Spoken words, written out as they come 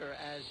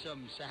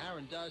some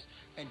Saharan dust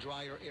and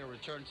drier air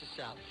return to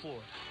South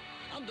Florida.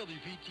 I'm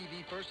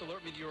WPTV First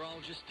Alert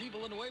Meteorologist Steve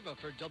Villanueva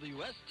for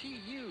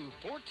WSTU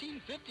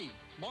 1450,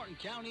 Martin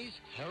County's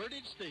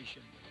Heritage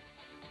Station.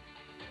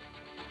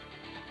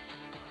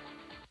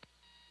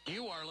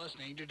 You are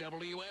listening to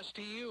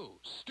WSTU,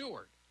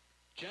 Stewart,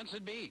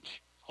 Jensen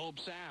Beach, Hope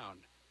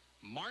Sound,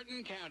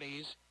 Martin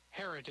County's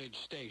Heritage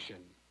Station.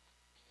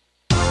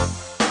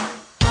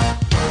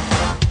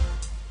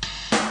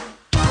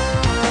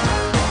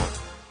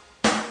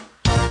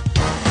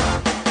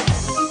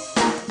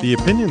 The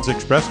opinions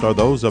expressed are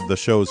those of the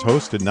show's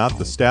host and not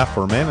the staff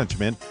or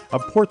management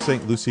of Port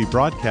St. Lucie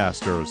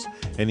Broadcasters.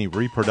 Any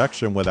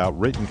reproduction without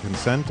written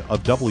consent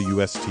of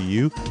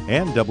WSTU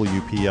and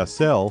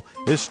WPSL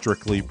is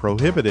strictly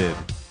prohibited.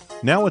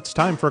 Now it's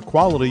time for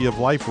Quality of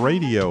Life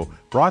Radio,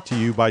 brought to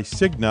you by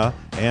Cigna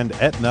and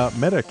Aetna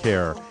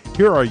Medicare.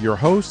 Here are your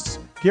hosts,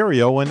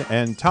 Gary Owen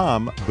and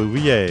Tom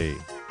Bouvier.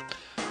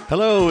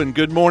 Hello and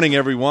good morning,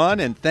 everyone,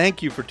 and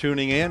thank you for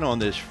tuning in on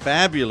this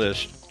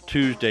fabulous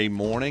Tuesday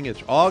morning.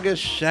 It's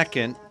August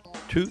 2nd,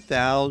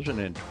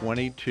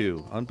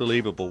 2022.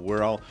 Unbelievable.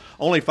 We're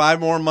only 5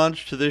 more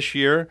months to this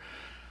year.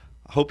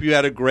 Hope you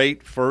had a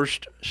great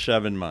first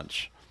 7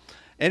 months.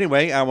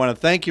 Anyway, I want to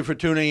thank you for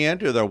tuning in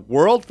to the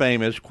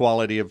world-famous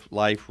Quality of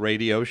Life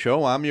radio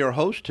show. I'm your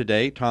host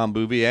today, Tom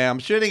Bouvier. I'm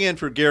sitting in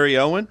for Gary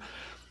Owen.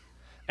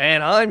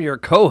 And I'm your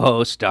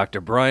co-host, Dr.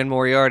 Brian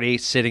Moriarty,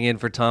 sitting in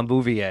for Tom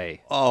Bouvier.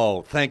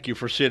 Oh, thank you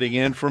for sitting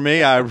in for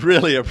me. I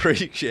really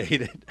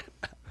appreciate it.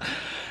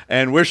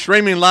 And we're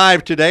streaming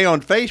live today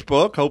on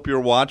Facebook. Hope you're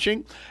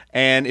watching.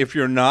 And if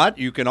you're not,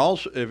 you can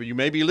also, if you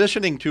may be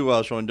listening to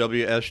us on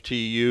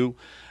WSTU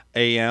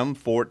AM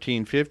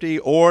 1450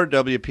 or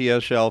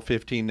WPSL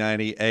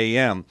 1590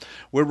 AM.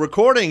 We're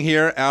recording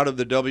here out of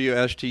the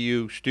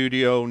WSTU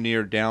studio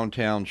near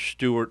downtown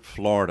Stuart,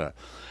 Florida.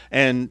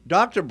 And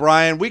Dr.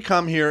 Brian, we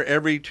come here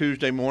every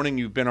Tuesday morning.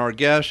 You've been our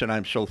guest, and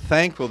I'm so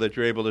thankful that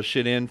you're able to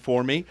sit in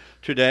for me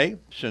today,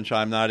 since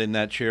I'm not in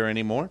that chair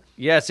anymore.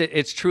 Yes,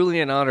 it's truly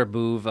an honor,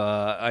 Boov.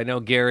 I know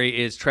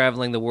Gary is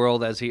traveling the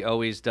world as he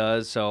always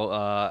does, so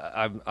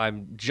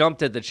I'm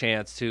jumped at the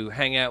chance to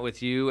hang out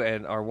with you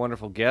and our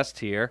wonderful guest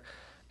here.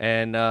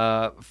 And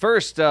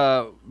first,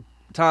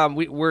 Tom,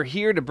 we're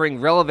here to bring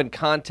relevant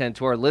content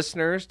to our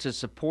listeners to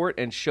support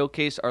and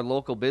showcase our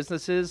local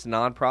businesses,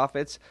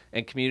 nonprofits,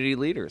 and community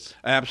leaders.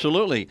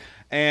 Absolutely.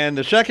 And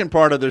the second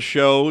part of the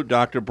show,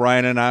 Dr.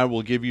 Brian and I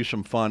will give you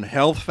some fun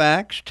health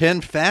facts,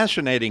 10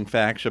 fascinating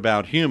facts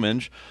about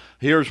humans.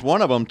 Here's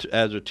one of them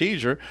as a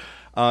teaser.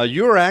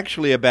 You're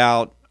actually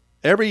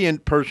every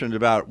person is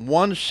about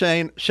 1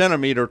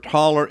 centimeter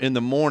taller in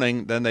the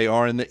morning than they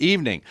are in the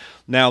evening.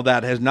 Now,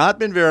 that has not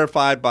been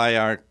verified by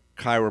our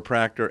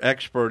chiropractor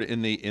expert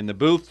in the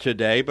booth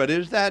today, but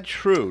is that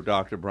true,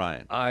 Dr.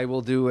 Brian? I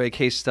will do a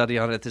case study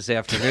on it this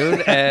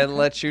afternoon and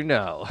let you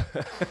know.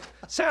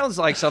 Sounds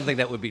like something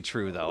that would be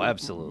true, though.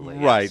 Absolutely.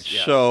 Right.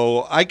 Yes.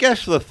 So I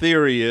guess the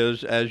theory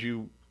is, as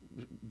you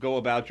go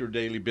about your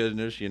daily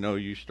business,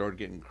 you start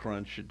getting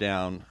crunched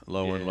down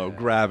low and low.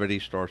 Gravity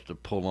starts to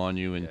pull on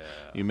you, and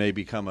you may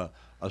become a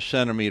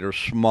centimeter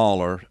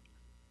smaller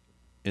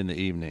in the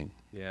evening.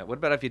 Yeah. What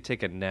about if you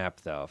take a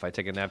nap, though? If I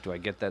take a nap, do I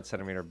get that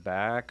centimeter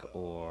back,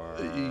 or?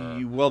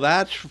 Well,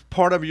 that's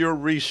part of your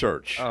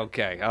research.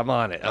 Okay, I'm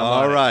on it.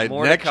 All right.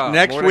 More next to come.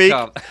 next More week.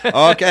 to come.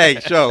 Okay,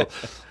 so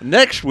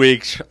next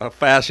week's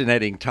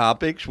fascinating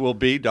topics will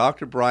be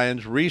Dr.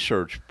 Brian's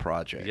research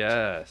project.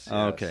 Yes.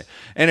 Okay.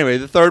 Anyway,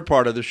 the third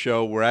part of the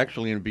show, we're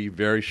actually going to be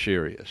very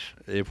serious.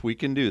 If we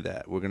can do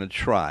that, we're going to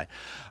try.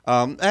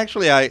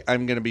 Actually,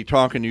 I'm going to be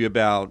talking to you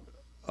about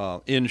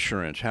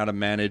insurance, how to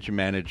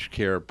manage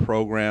care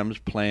programs,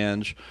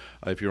 plans.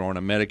 If you're on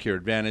a Medicare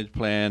Advantage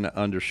plan,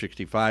 under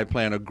 65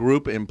 plan, a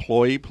group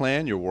employee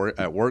plan, you're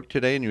at work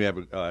today and you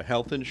have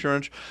health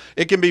insurance,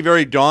 it can be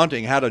very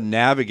daunting how to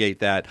navigate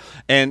that.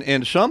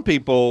 And some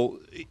people,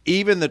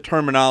 even the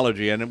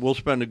terminology, and we'll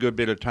spend a good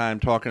bit of time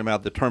talking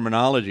about the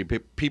terminology.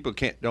 People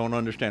don't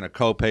understand a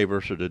copay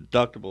versus a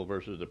deductible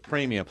versus a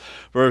premium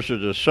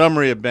versus a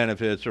summary of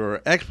benefits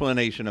or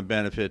explanation of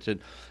benefits.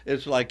 And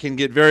it's can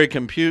get very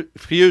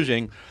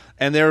confusing.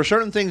 And there are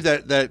certain things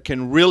that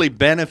can really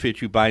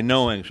benefit you by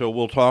knowing. So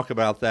we'll talk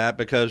about that,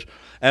 because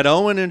at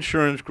Owen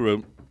Insurance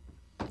Group,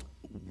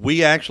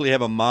 we actually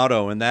have a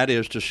motto, and that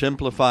is to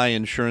simplify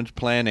insurance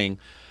planning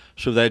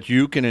so that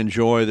you can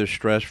enjoy the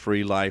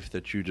stress-free life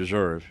that you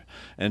deserve.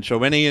 And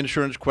so any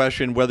insurance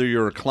question, whether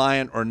you're a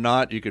client or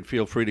not, you could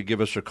feel free to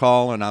give us a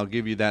call, and I'll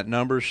give you that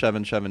number,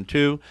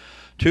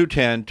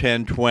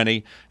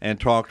 772-210-1020, and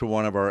talk to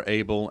one of our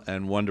able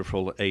and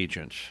wonderful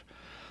agents.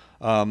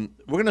 We're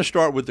going to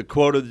start with the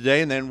quote of the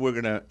day, and then we're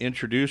going to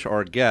introduce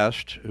our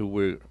guest, who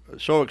we're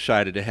so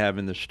excited to have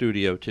in the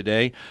studio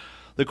today.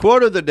 The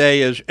quote of the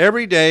day is,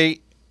 "Every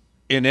day,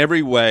 in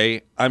every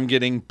way, I'm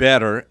getting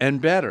better and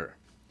better."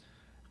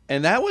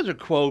 And that was a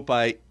quote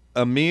by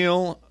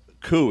Emile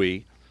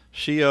Coué,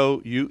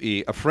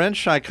 C-O-U-E, a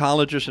French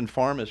psychologist and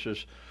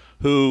pharmacist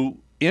who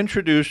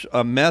introduced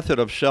a method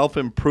of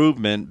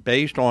self-improvement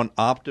based on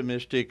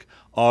optimistic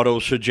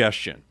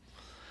autosuggestion.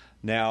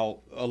 Now,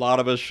 a lot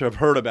of us have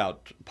heard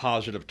about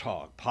positive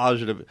talk,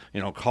 positive,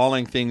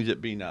 calling things that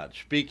be not,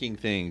 speaking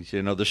things,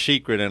 The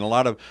Secret, and a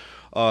lot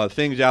of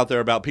things out there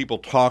about people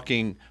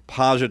talking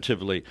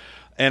positively.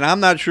 And I'm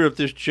not sure if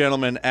this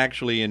gentleman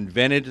actually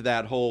invented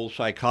that whole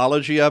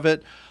psychology of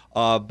it,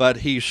 but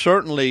he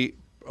certainly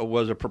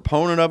was a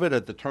proponent of it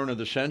at the turn of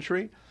the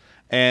century,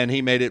 and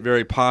he made it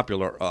very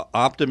popular,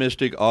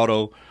 optimistic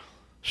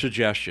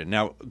auto-suggestion.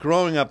 Now,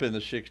 growing up in the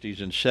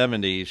 60s and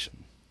 70s,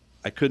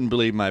 I couldn't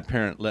believe my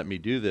parents let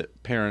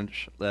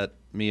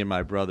me and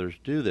my brothers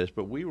do this,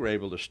 but we were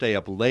able to stay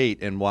up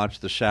late and watch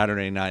the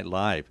Saturday Night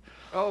Live.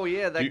 Oh,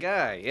 yeah, that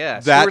guy.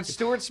 Yeah,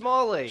 Stuart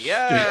Smalley.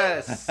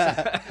 Yes.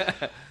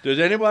 Does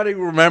anybody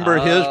remember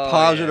his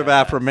positive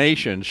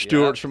affirmation,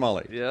 Stuart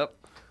Smalley? Yep.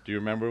 Do you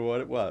remember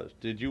what it was?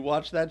 Did you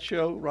watch that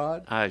show,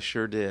 Rod? I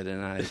sure did,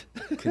 and I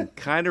can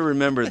kind of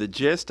remember the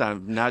gist.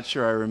 I'm not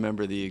sure I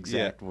remember the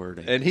exact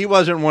wording. And he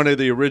wasn't one of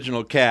the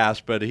original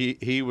cast, but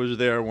he was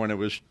there when it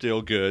was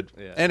still good,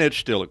 and it's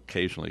still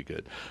occasionally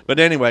good. But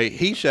anyway,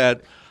 he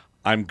said,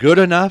 I'm good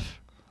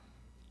enough,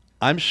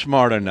 I'm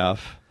smart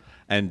enough,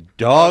 and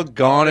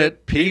doggone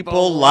it,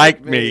 people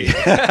like me.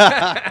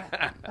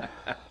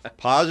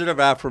 Positive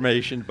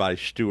affirmation by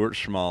Stuart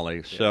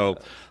Smalley. So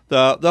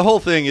the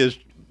whole thing is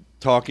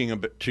talking a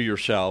bit to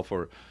yourself,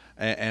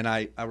 and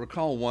I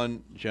recall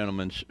one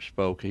gentleman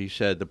spoke. He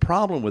said the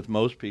problem with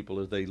most people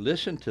is they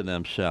listen to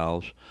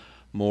themselves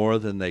more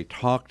than they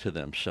talk to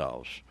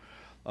themselves,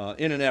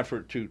 in an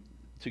effort to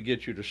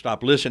get you to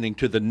stop listening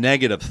to the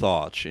negative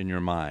thoughts in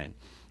your mind.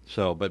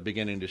 So, but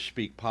beginning to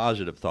speak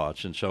positive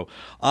thoughts. And so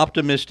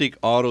optimistic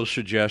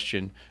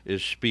auto-suggestion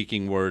is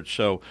speaking words.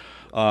 So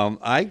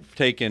I've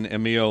taken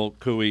Emil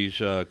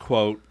Couey's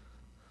quote,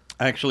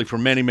 actually for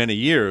many, many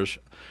years.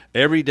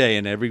 Every day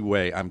in every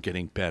way, I'm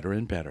getting better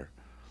and better.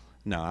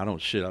 Now, I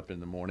don't sit up in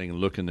the morning and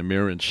look in the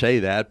mirror and say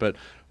that, but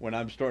when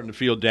I'm starting to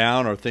feel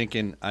down or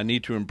thinking I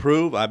need to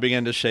improve, I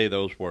begin to say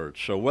those words.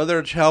 So whether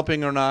it's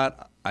helping or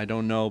not, I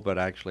don't know, but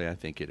actually I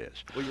think it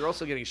is. Well, you're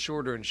also getting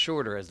shorter and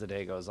shorter as the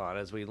day goes on,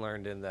 as we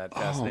learned in that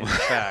fascinating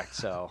fact.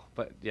 So,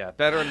 but yeah,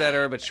 better and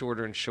better, but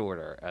shorter and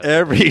shorter.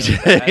 Every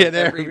day.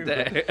 Every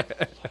day.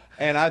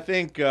 And I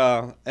think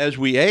as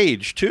we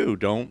age, too,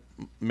 don't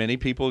many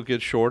people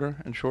get shorter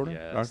and shorter?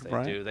 Yes, Dr.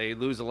 Bryant? They do. They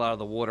lose a lot of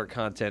the water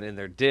content in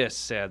their discs,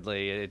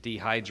 sadly. It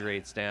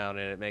dehydrates down,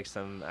 and it makes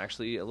them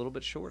actually a little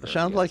bit shorter.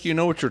 Sounds like you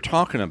know what you're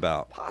talking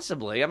about.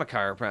 Possibly. I'm a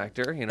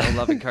chiropractor,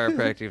 loving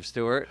chiropractic of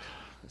Stuart.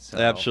 So,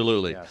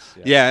 absolutely. Yes.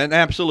 Yeah, and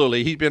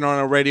absolutely. He's been on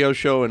a radio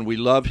show, and we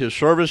love his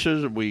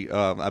services.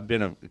 I've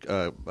been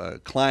a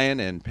client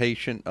and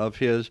patient of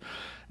his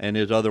and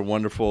his other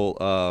wonderful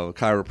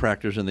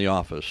chiropractors in the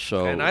office.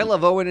 So, and I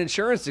love Owen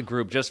Insurance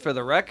Group, just for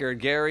the record.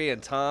 Gary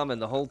and Tom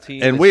and the whole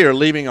team. And we are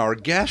leaving our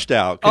guest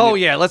out.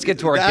 Let's get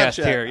to our guest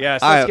here.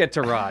 Yes, let's get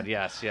to Rod.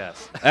 Yes.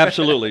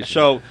 Absolutely.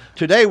 So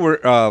today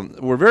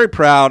we're very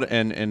proud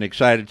and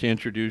excited to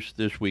introduce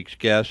this week's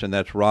guest, and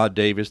that's Rod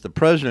Davis, the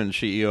president and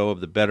CEO of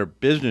the Better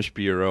Business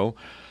Bureau.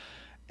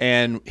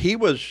 And he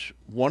was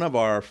one of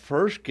our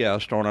first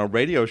guests on our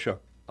radio show.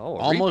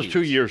 Almost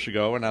 2 years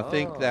ago, and I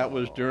think that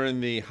was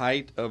during the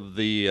height of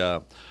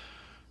the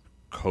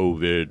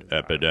COVID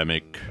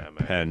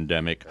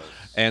pandemic.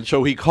 And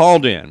so he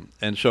called in,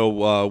 and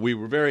so we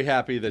were very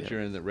happy that you're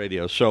in the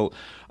radio. So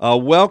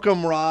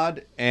welcome,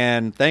 Rod,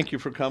 and thank you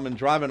for coming,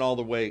 driving all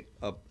the way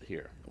up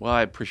here. Well,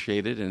 I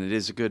appreciate it, and it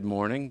is a good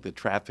morning. The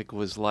traffic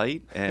was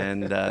light,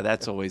 and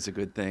that's always a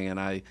good thing,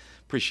 and I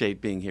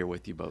appreciate being here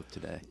with you both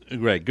today.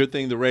 Great. Good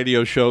thing the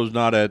radio show's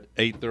not at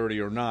 8:30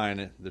 or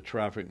 9. The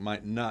traffic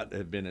might not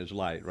have been as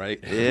light, right?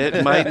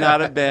 It might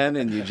not have been,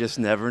 and you just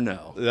never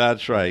know.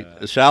 That's right.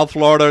 South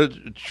Florida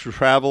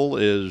travel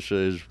is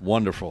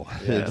wonderful.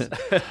 Yes.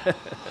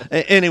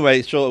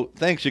 Anyway, so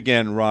thanks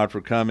again, Rod,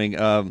 for coming.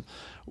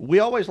 We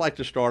always like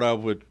to start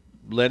off with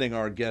letting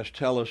our guests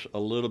tell us a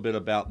little bit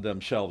about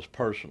themselves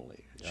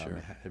personally.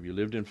 Sure. Have you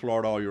lived in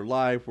Florida all your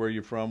life? Where are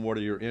you from? What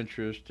are your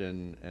interests?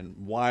 And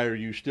why are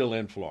you still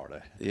in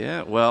Florida?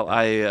 Yeah, well,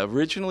 I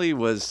originally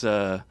was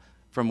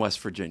from West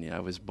Virginia.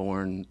 I was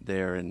born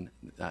there in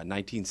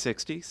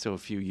 1960, so a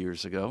few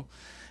years ago.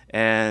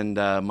 And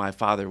my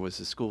father was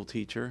a school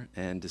teacher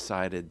and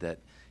decided that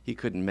he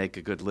couldn't make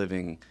a good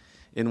living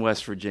in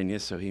West Virginia,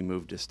 so he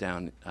moved us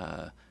down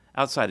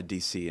outside of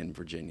D.C. in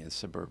Virginia,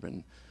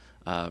 suburban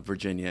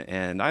Virginia.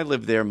 And I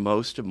lived there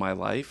most of my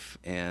life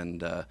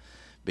and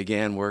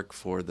began work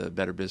for the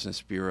Better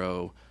Business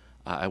Bureau.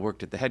 I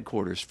worked at the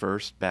headquarters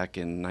first back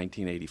in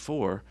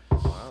 1984.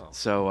 Wow.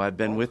 So I've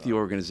been with the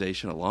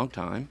organization a long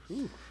time.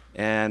 Ooh.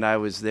 And I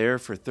was there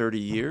for 30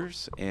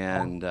 years.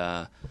 And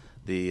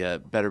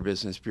the Better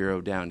Business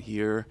Bureau down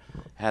here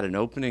had an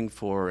opening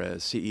for a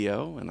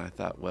CEO. And I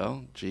thought,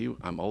 well, gee,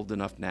 I'm old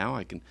enough now.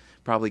 I can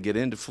probably get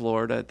into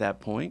Florida at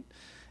that point.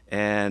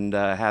 And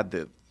had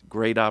the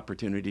great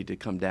opportunity to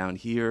come down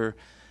here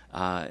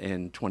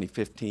in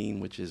 2015,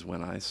 which is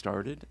when I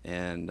started,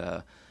 and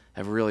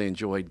have really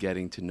enjoyed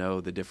getting to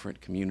know the different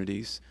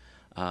communities,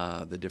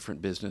 the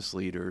different business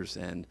leaders,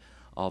 and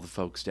all the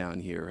folks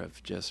down here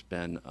have just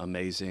been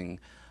amazing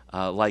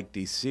like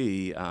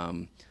D.C.,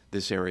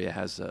 this area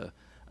has a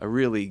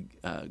really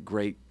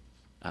great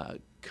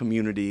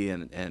community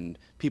and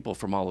people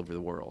from all over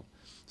the world.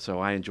 So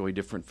I enjoy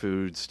different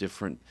foods,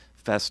 different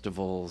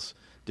festivals,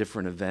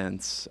 different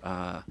events.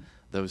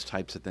 Those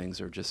types of things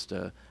are just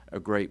a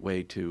great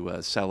way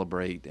to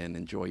celebrate and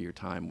enjoy your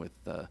time with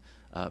the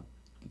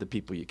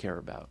people you care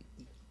about.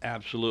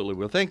 Absolutely.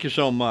 Well, thank you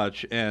so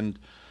much. And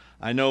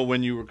I know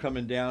when you were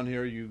coming down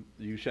here,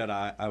 you said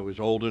I was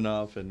old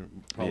enough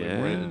and probably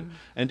more.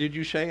 And did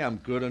you say I'm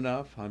good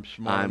enough? I'm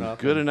smart enough?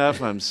 I'm good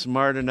enough. I'm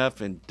smart enough,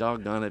 and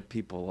doggone it,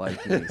 people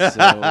like me.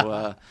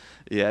 So,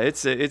 yeah,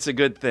 it's a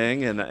good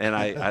thing, and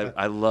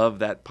I love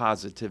that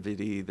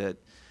positivity that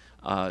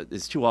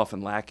is too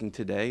often lacking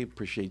today.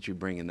 Appreciate you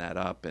bringing that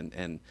up,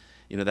 and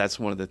that's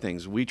one of the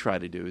things we try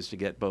to do is to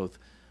get both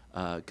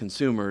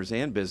consumers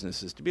and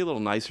businesses to be a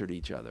little nicer to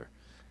each other,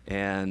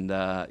 and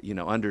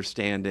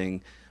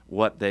understanding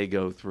what they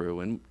go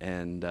through,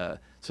 and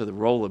so the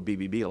role of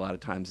BBB a lot of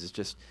times is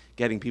just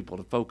getting people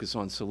to focus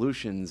on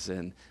solutions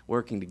and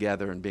working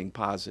together and being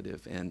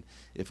positive. And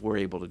if we're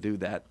able to do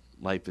that,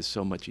 life is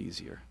so much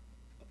easier.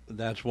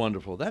 That's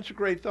wonderful. That's a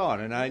great thought,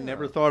 and I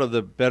never thought of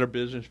the Better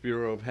Business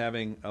Bureau of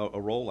having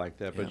a role like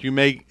that. But you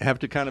may have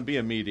to kind of be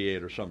a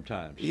mediator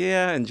sometimes.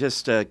 Yeah, and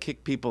just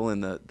kick people in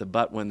the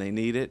butt when they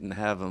need it, and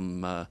have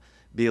them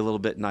be a little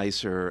bit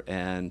nicer.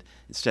 And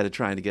instead of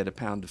trying to get a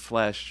pound of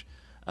flesh,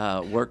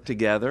 work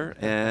together,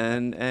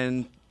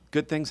 and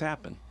good things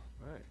happen.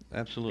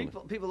 Absolutely.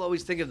 People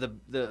always think of the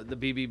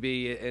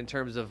BBB in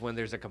terms of when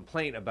there's a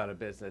complaint about a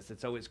business.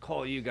 It's always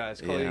call you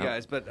guys.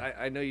 But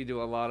I know you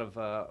do a lot of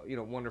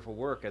wonderful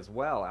work as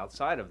well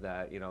outside of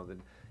that.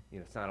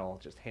 It's not all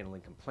just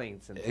handling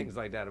complaints and things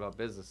like that about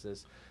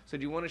businesses. So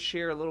do you want to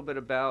share a little bit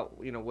about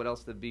what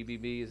else the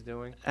BBB is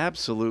doing?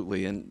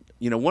 Absolutely. And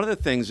one of the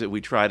things that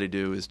we try to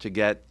do is to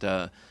get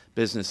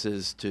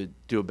businesses to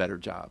do a better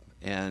job.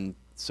 And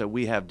so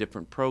we have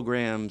different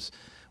programs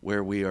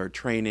where we are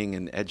training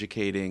and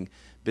educating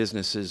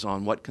businesses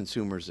on what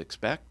consumers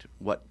expect,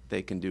 what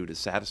they can do to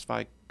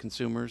satisfy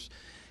consumers,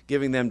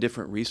 giving them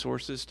different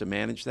resources to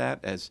manage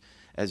that.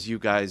 As you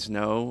guys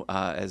know,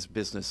 as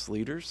business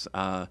leaders,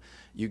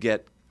 you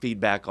get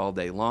feedback all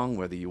day long,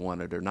 whether you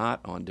want it or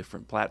not, on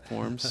different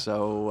platforms.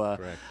 So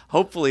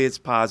hopefully it's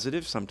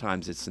positive.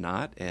 Sometimes it's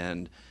not.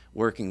 And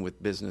working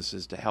with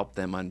businesses to help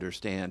them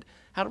understand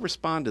how to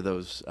respond to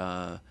those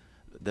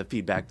the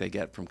feedback they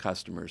get from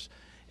customers.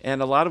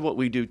 And a lot of what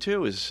we do,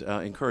 too, is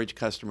encourage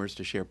customers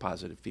to share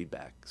positive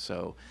feedback.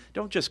 So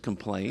don't just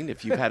complain.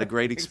 If you've had a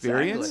great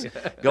experience,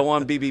 go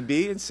on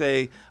BBB and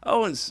say,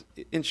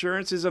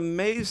 insurance is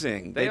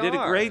amazing. They did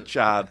a great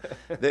job.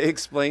 They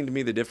explained to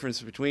me the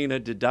difference between a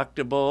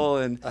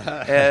deductible and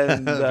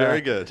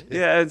very good.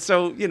 Yeah, and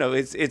so,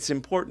 it's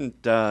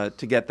important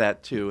to get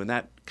that, too. And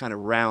that kind of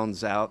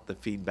rounds out the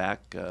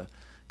feedback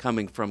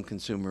coming from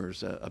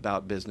consumers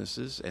about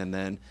businesses. And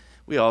then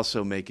we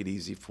also make it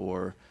easy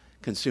for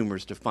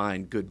consumers to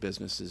find good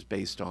businesses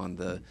based on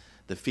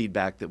the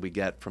feedback that we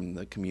get from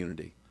the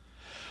community.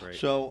 Great.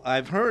 So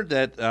I've heard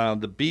that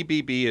the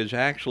BBB is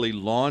actually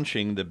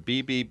launching the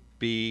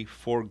BBB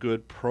for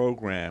Good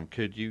program.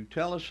 Could you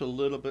tell us a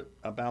little bit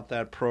about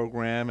that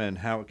program and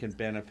how it can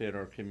benefit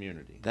our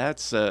community?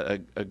 That's a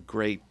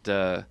great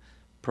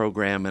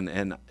program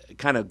and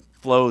kind of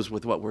flows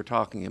with what we're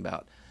talking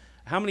about.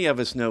 How many of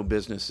us know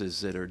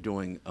businesses that are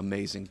doing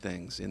amazing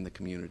things in the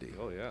community?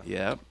 Oh, yeah.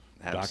 Yeah.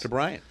 Dr.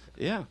 Bryant.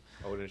 Yeah.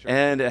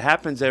 And it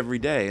happens every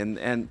day.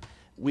 And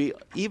we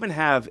even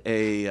have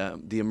the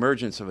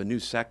emergence of a new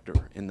sector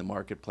in the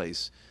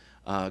marketplace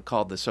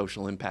called the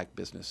social impact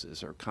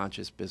businesses or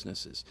conscious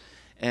businesses.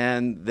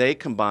 And they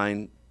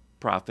combine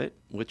profit,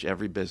 which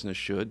every business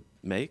should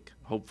make,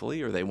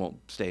 hopefully, or they won't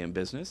stay in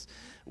business,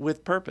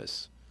 with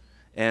purpose.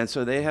 And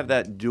so they have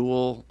that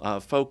dual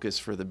focus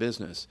for the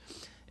business.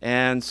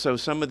 And so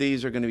some of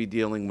these are going to be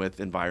dealing with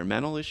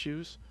environmental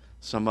issues.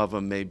 Some of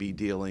them may be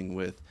dealing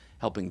with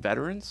helping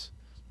veterans.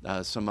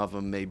 Some of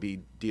them may be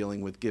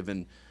dealing with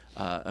giving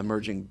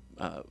emerging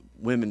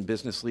women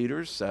business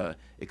leaders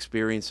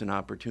experience and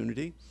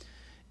opportunity.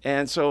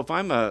 And so if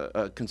I'm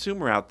a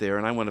consumer out there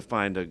and I want to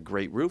find a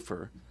great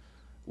roofer,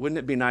 wouldn't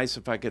it be nice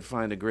if I could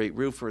find a great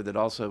roofer that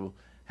also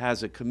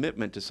has a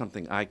commitment to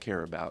something I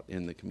care about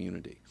in the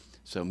community?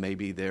 So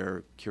maybe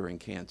they're curing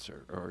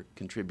cancer or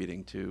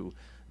contributing to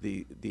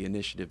the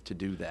initiative to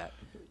do that.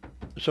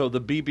 So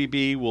the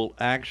BBB will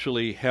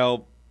actually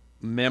help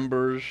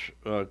members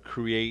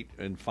create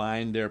and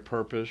find their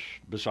purpose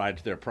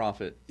besides their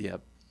profit.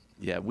 Yep.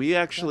 Yeah, we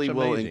actually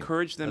will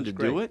encourage them to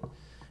do it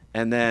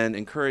and then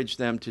encourage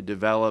them to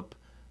develop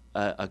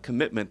a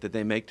commitment that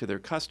they make to their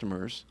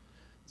customers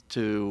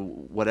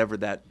to whatever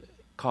that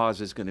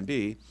cause is going to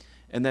be,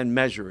 and then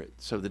measure it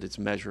so that it's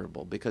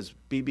measurable, because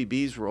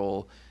BBB's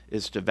role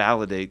is to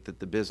validate that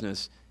the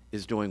business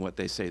is doing what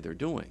they say they're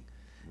doing.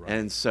 Right.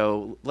 And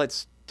so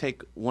let's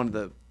take one of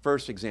the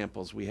first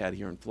examples we had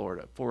here in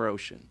Florida,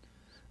 4Ocean.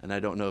 And I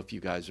don't know if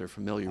you guys are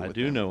familiar with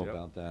them. I do know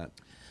about that.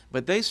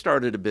 But they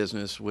started a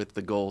business with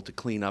the goal to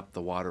clean up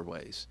the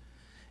waterways.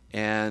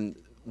 And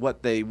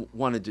what they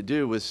wanted to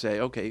do was say,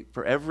 okay,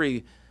 for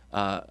every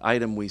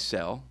item we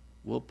sell,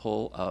 we'll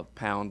pull a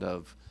pound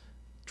of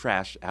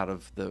trash out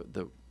of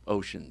the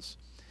oceans.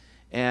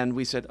 And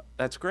we said,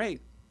 that's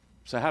great.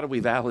 So how do we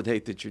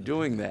validate that you're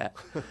doing that?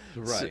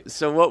 Right.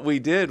 So what we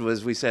did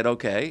was we said,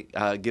 okay,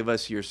 give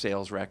us your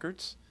sales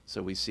records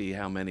so we see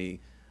how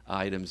many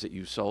items that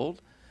you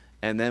sold.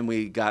 And then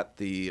we got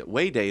the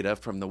weigh data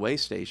from the weigh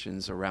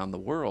stations around the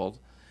world,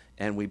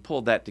 and we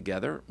pulled that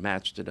together,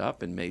 matched it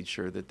up, and made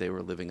sure that they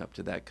were living up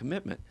to that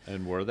commitment.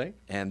 And were they?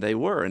 And they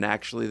were. And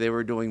actually, they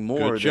were doing more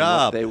Good than what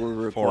job they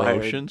were for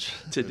required Oceans.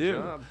 to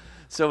do.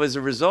 So as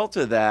a result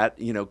of that,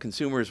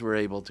 consumers were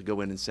able to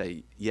go in and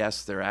say,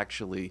 yes, they're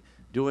actually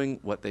doing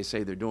what they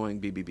say they're doing.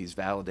 BBB's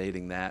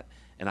validating that,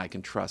 and I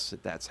can trust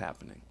that that's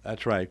happening.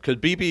 That's right, because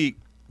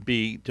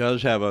BBB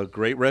does have a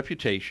great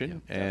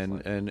reputation,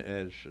 and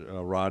as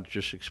Rod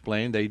just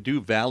explained, they do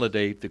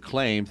validate the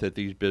claims that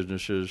these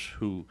businesses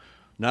who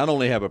not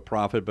only have a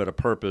profit but a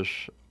purpose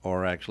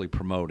are actually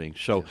promoting.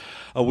 So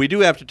we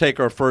do have to take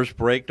our first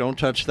break. Don't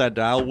touch that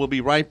dial. We'll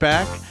be right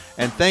back,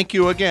 and thank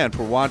you again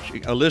for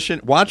watching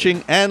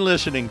and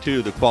listening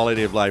to the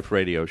Quality of Life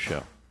radio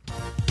show.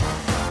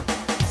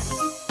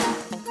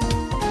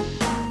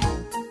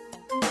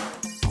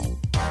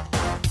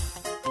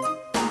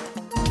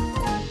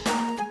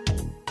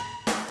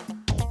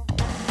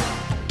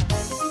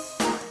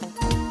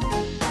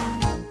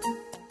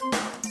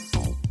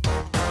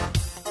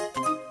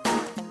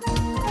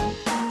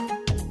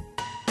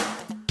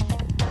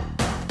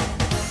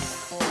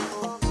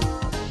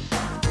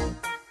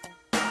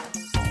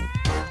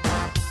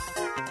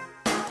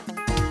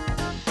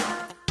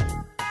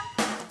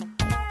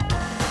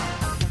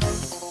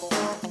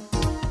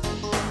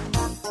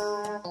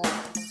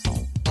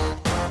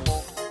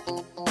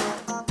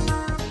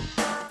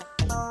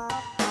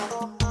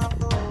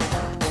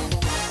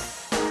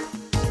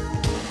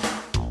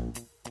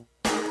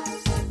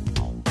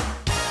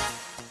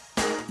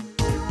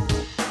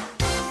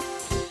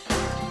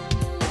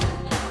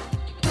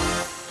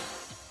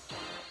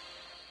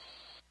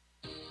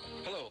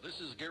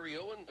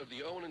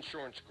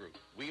 Insurance Group.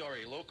 We are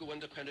a local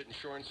independent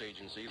insurance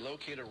agency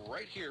located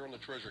right here on the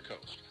Treasure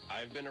Coast.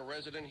 I've been a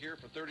resident here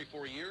for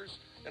 34 years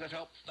and have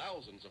helped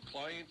thousands of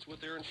clients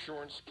with their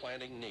insurance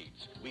planning needs.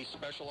 We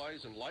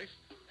specialize in life,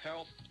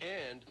 health,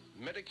 and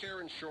Medicare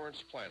insurance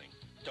planning.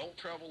 Don't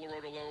travel the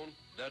road alone.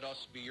 Let us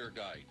be your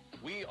guide.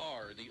 We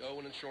are the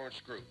Owen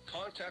Insurance Group.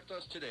 Contact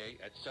us today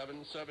at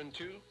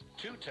 772-210-1020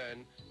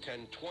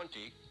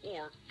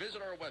 or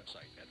visit our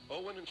website at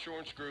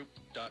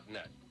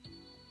oweninsurancegroup.net.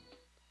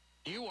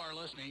 You are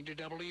listening to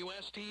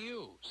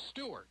WSTU,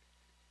 Stewart,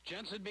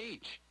 Jensen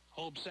Beach,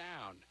 Hope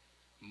Sound,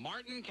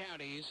 Martin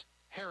County's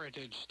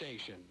Heritage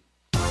Station.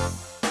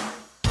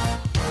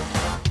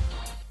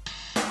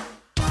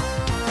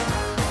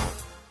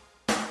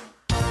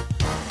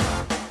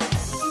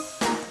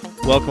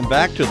 Welcome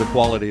back to the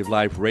Quality of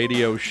Life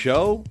radio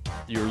show.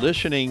 You're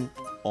listening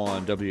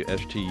on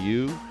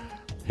WSTU,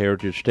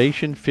 Heritage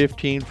Station,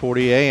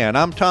 1540 AM.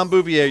 I'm Tom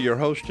Bouvier, your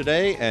host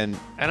today, and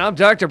I'm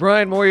Dr.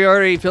 Brian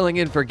Moriarty, filling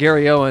in for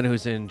Gary Owen,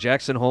 who's in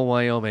Jackson Hole,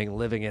 Wyoming,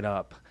 living it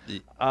up.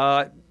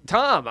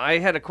 Tom, I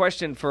had a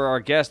question for our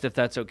guest, if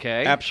that's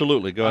okay.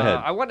 Absolutely, go ahead.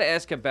 I want to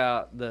ask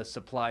about the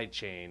supply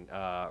chain,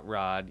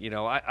 Rod. You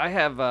know,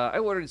 I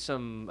ordered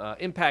some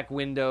impact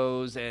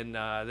windows, and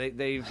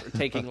they're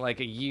taking like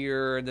a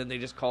year, and then they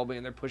just called me,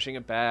 and they're pushing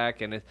it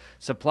back, and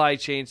supply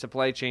chain.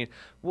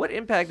 What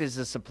impact is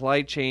the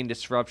supply chain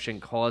disruption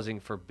causing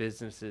for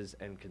businesses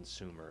and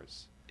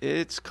consumers?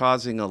 It's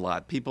causing a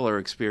lot. People are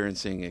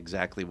experiencing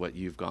exactly what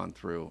you've gone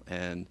through,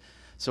 and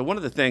so one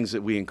of the things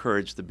that we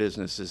encourage the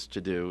businesses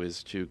to do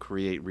is to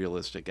create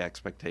realistic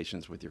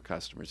expectations with your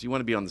customers. You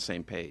want to be on the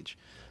same page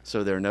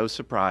so there are no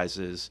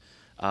surprises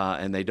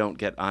and they don't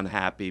get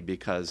unhappy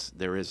because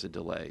there is a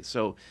delay.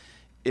 So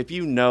if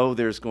you know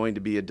there's going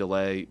to be a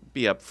delay,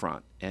 be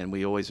upfront. And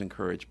we always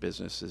encourage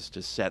businesses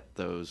to set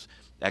those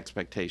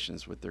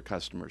expectations with their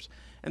customers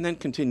and then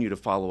continue to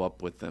follow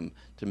up with them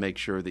to make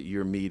sure that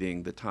you're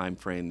meeting the time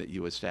frame that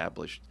you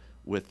established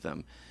with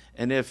them.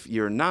 And if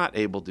you're not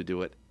able to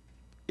do it,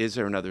 is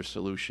there another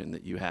solution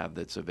that you have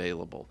that's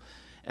available?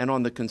 And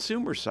on the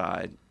consumer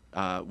side,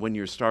 when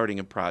you're starting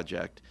a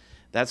project,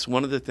 that's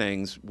one of the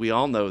things. We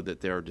all know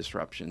that there are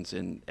disruptions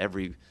in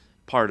every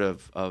part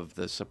of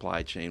the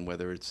supply chain,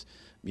 whether it's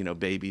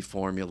baby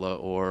formula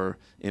or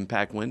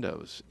impact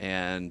windows.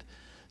 And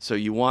so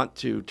you want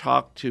to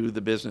talk to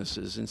the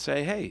businesses and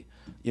say, hey,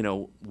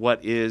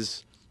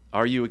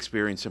 are you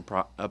experiencing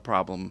a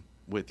problem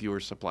with your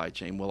supply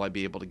chain? Will I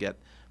be able to get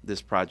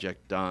this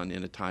project done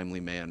in a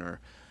timely manner?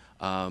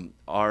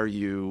 Are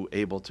you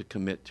able to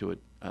commit to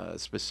a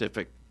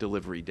specific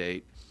delivery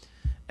date?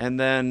 And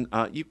then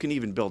you can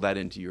even build that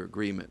into your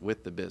agreement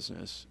with the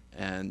business,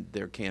 and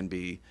there can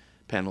be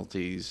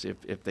penalties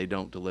if they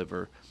don't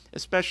deliver,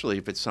 especially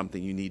if it's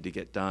something you need to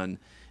get done.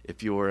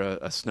 If you're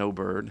a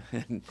snowbird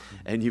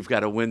and you've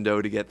got a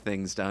window to get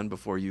things done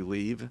before you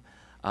leave,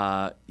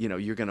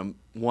 you're going to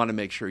want to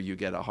make sure you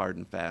get a hard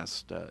and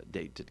fast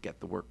date to get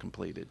the work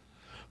completed.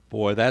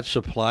 Boy, that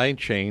supply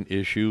chain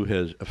issue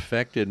has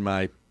affected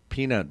my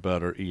peanut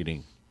butter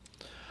eating.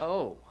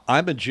 Oh.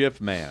 I'm a Jif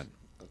man,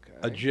 Okay.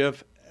 a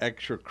Jif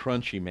extra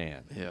crunchy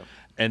man. Yeah.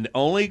 And the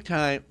only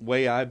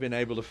way I've been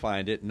able to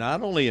find it,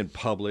 not only in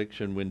Publix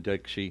and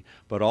Winn-Dixie,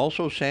 but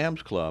also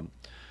Sam's Club,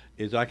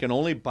 is I can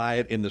only buy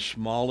it in the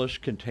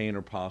smallest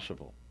container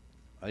possible.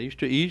 I used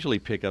to easily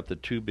pick up the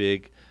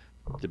big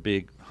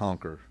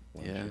honker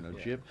ones, Yeah.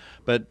 Jif.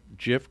 But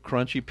Jif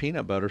crunchy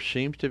peanut butter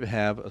seems to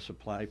have a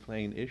supply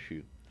chain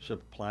issue.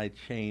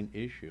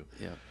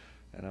 Yeah.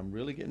 And I'm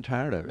really getting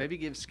tired of it. Maybe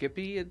give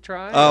Skippy a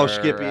try. Oh, or,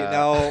 Skippy!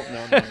 No.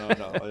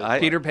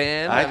 Peter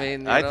Pan. I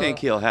mean, I think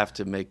he'll have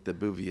to make the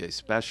Bouvier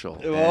special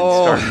and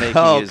Oh, start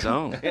making his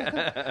own.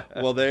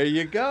 Well, there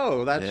you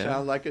go. That Yeah.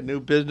 sounds like a new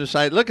business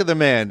idea. Look at the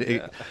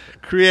man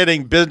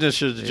creating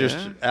businesses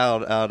just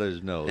out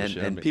his nose.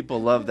 And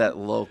people love that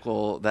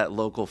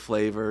local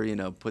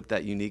flavor. Put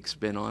that unique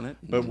spin on it.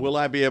 But will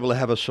I be able to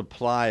have a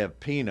supply of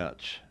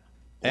peanuts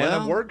and a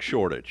Well, work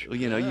shortage?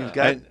 You've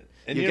got.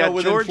 And you got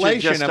with Georgia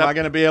inflation, just am I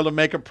going to be able to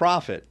make a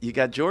profit? You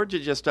got Georgia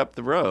just up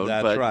the road.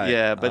 That's but, right.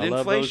 Yeah, but I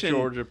love those inflation.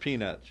 Georgia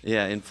peanuts.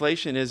 Yeah,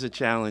 inflation is a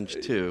challenge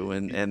too,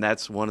 and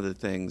that's one of the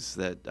things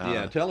that.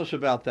 Tell us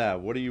about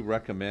that. What do you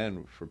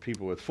recommend for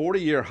people with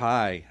 40-year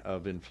high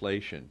of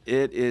inflation?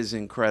 It is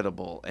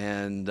incredible,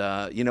 and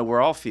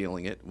we're all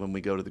feeling it when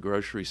we go to the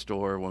grocery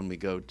store, when we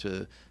go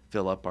to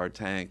fill up our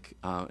tank,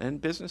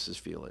 and businesses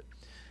feel it,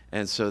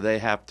 and so they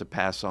have to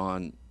pass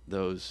on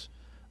those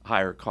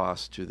higher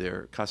costs to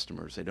their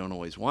customers. They don't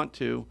always want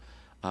to,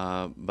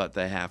 but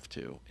they have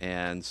to.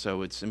 And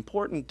so it's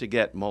important to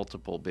get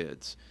multiple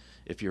bids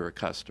if you're a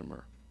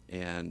customer.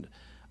 And,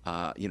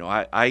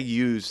 I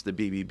use the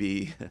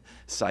BBB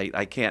site.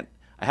 I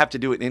have to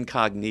do it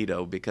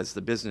incognito because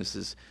the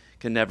businesses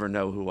can never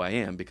know who I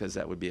am because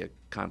that would be a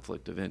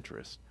conflict of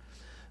interest.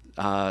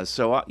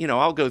 So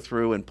I'll go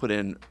through and put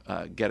in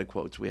Get a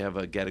Quotes. We have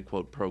a Get a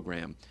Quote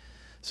program.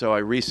 So I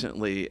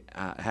recently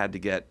had to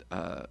get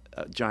a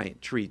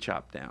giant tree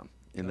chopped down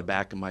in the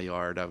back of my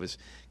yard. I was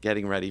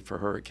getting ready for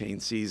hurricane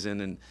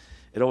season, and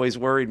it always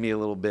worried me a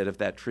little bit if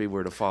that tree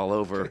were to fall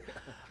over.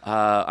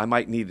 I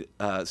might need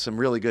some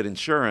really good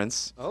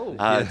insurance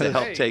to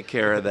help take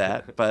care of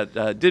that, but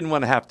didn't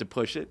want to have to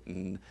push it.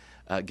 And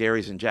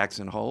Gary's in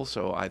Jackson Hole,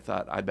 so I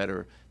thought I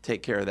better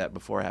take care of that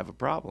before I have a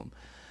problem.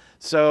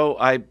 So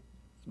I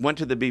went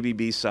to the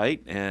BBB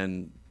site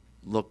and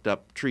looked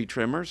up tree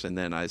trimmers, and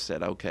then I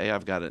said, okay,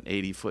 I've got an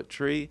 80-foot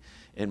tree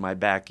in my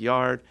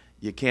backyard.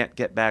 You can't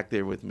get back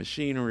there with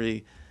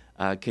machinery.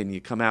 Can you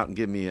come out and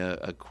give me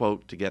a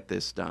quote to get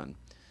this done?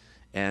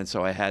 And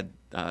so I had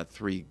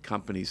 3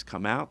 companies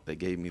come out. They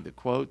gave me the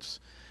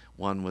quotes.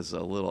 One was a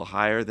little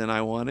higher than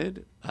I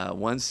wanted.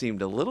 One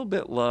seemed a little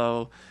bit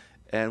low,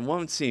 and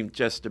one seemed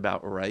just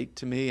about right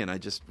to me, and I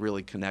just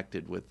really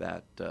connected with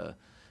that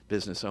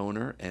business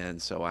owner,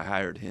 and so I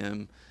hired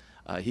him.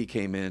 He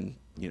came in,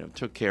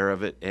 took care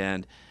of it,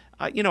 and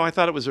I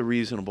thought it was a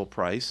reasonable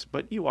price,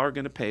 but you are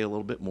going to pay a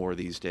little bit more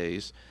these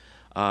days.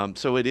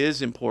 So it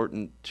is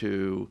important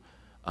to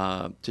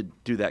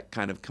do that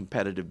kind of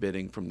competitive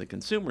bidding from the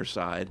consumer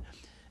side.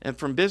 And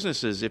from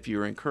businesses, if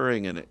you're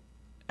incurring an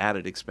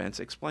added expense,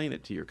 explain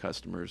it to your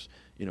customers,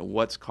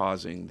 what's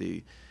causing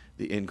the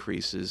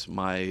increases.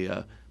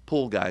 My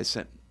pool guy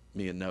sent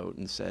me a note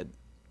and said,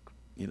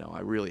 I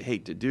really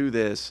hate to do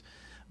this,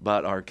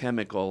 but our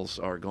chemicals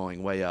are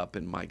going way up,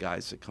 and my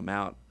guys that come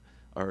out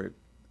are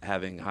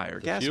having higher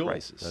gas fuel.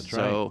 prices. That's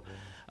so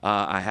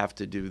I have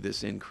to do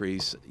this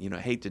increase.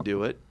 Hate to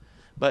do it,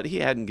 but he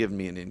hadn't given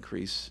me an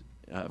increase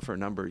for a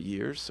number of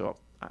years, so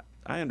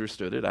I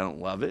understood it. I don't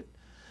love it,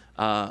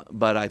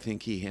 but I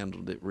think he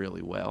handled it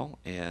really well,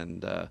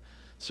 and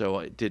so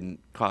it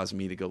didn't cause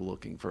me to go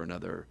looking for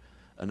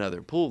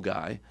another pool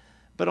guy.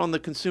 But on the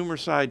consumer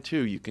side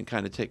too, you can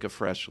kind of take a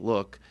fresh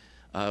look.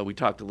 We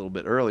talked a little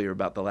bit earlier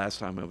about the last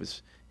time I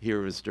was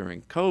here was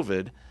during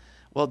COVID.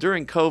 Well,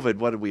 during COVID,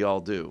 what did we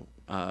all do?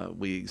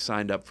 We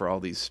signed up for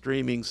all these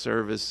streaming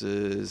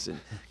services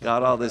and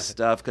got all this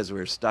stuff because we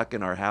were stuck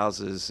in our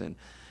houses. And,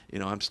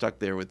 I'm stuck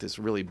there with this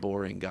really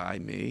boring guy,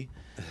 me.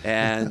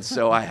 And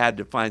so I had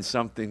to find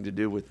something to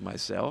do with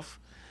myself.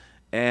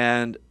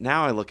 And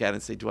now I look at it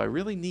and say, do I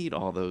really need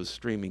all those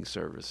streaming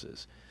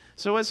services?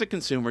 So as a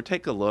consumer,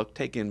 take a look,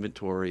 take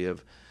inventory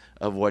of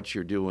what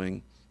you're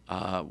doing.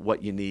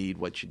 What you need,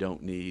 what you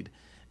don't need,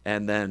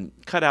 and then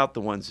cut out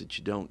the ones that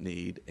you don't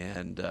need,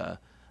 and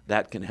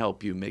that can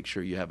help you make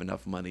sure you have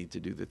enough money to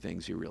do the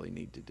things you really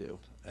need to do.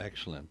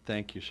 Excellent.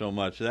 Thank you so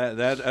much.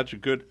 That's a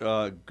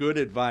good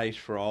advice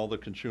for all the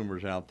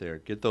consumers out there.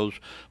 Get those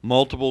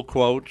multiple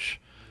quotes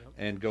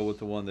and go with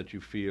the one that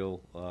you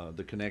feel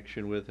the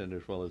connection with, and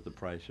as well as the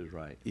price is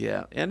right.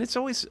 Yeah, and it's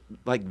always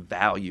like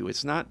value.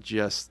 It's not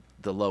just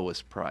the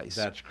lowest price.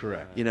 That's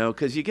correct.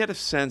 Because you get a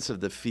sense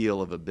of the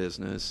feel of a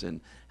business and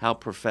how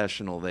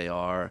professional they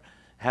are.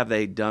 Have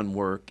they done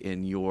work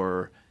in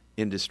your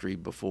industry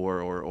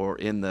before or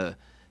in the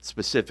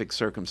specific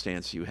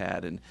circumstance you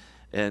had?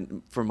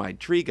 And for my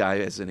tree guy,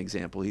 as an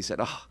example, he said,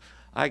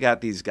 I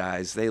got these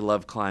guys. They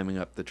love climbing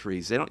up the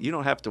trees. You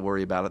don't have to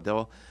worry about it.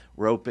 They'll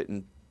rope it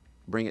and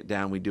bring it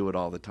down. We do it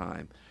all the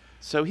time.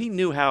 So he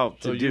knew how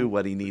to do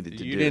what he needed to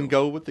do. You didn't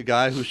go with the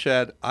guy who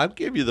said, "I'll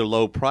give you the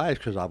low price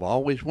because I've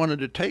always wanted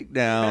to take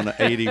down an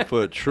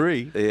 80-foot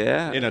tree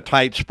in a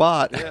tight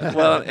spot." Yeah.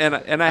 Well,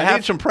 and I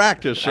need some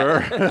practice, sir.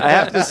 I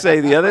have to say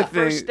the other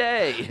thing. First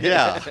day.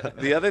 Yeah.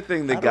 The other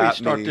thing that How got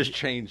do we start me this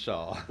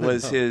chainsaw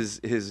was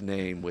his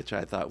name, which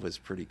I thought was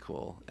pretty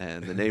cool,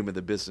 and the name of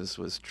the business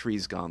was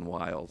Trees Gone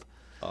Wild.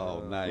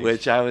 Oh, nice.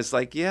 Which I was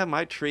like, yeah,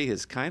 my tree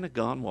has kind of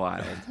gone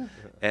wild.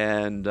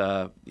 And,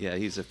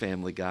 he's a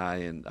family guy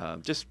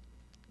and just,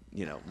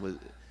 was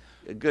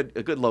a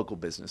good local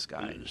business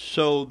guy.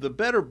 So the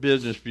Better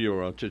Business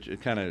Bureau, to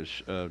kind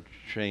of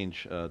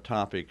change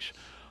topics,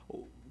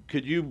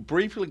 could you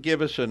briefly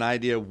give us an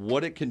idea of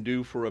what it can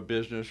do for a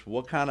business,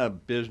 what kind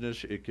of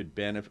business it could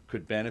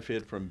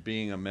benefit from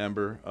being a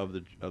member of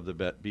the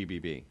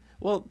BBB?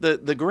 Well,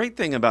 the great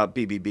thing about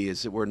BBB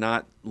is that we're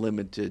not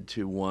limited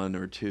to one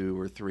or two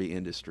or three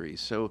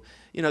industries. So,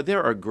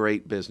 there are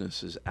great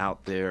businesses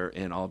out there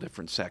in all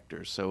different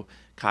sectors. So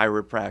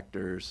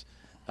chiropractors,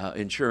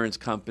 insurance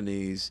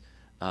companies,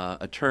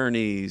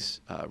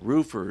 attorneys,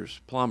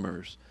 roofers,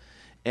 plumbers.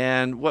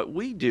 And what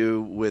we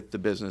do with the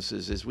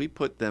businesses is we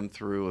put them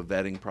through a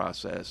vetting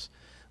process,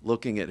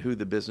 looking at who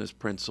the business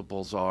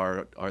principals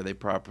are they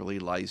properly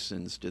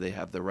licensed, do they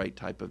have the right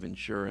type of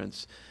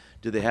insurance,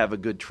 do they have a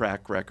good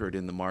track record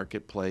in the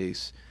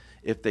marketplace?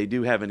 If they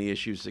do have any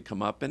issues that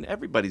come up, and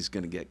everybody's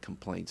going to get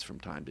complaints from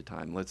time to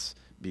time, let's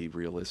be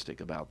realistic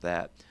about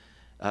that.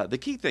 The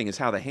key thing is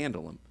how they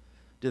handle them.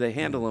 Do they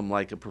handle them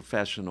like a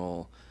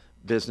professional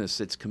business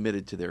that's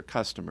committed to their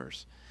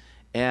customers?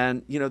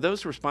 And,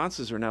 those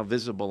responses are now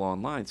visible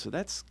online, so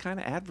that's kind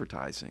of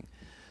advertising.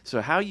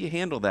 So how you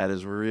handle that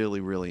is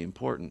really, really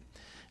important.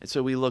 And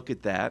so we look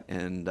at that,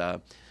 and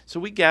so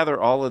we gather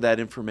all of that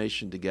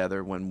information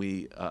together when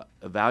we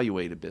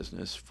evaluate a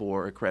business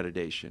for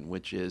accreditation,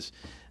 which is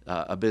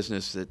a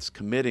business that's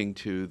committing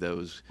to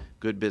those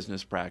good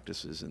business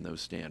practices and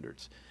those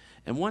standards.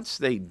 And once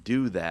they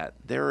do that,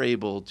 they're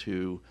able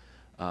to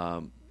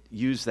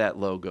use that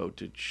logo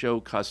to show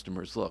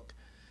customers, look,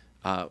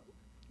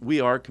 we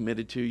are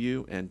committed to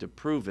you, and to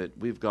prove it,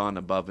 we've gone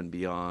above and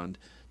beyond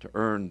to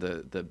earn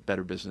the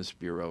Better Business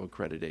Bureau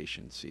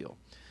accreditation seal.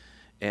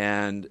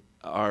 And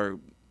our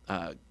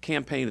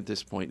campaign at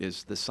this point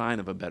is the sign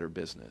of a better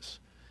business,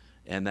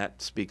 and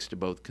that speaks to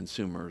both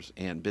consumers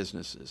and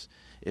businesses.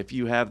 If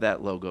you have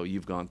that logo,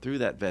 you've gone through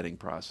that vetting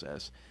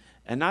process,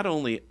 and not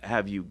only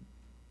have you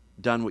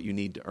done what you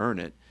need to earn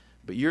it,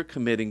 but you're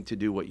committing to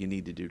do what you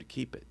need to do to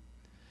keep it.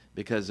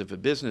 Because if a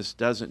business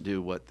doesn't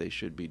do what they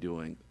should be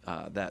doing,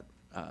 that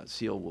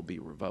seal will be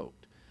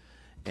revoked.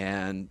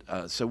 And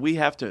so we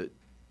have to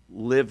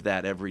live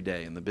that every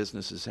day, and the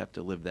businesses have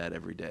to live that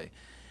every day.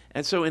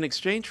 And so in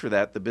exchange for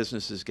that, the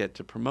businesses get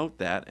to promote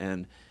that,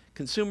 and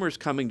consumers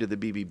coming to the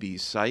BBB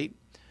site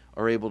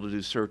are able to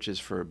do searches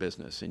for a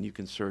business. And you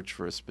can search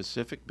for a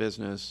specific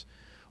business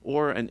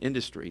or an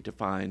industry to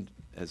find,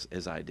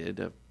 as I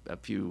did, a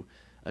few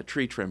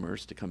tree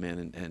trimmers to come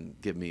in and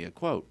give me a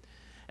quote.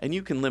 And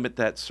you can limit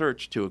that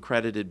search to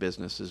accredited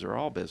businesses or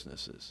all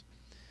businesses.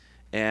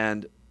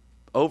 And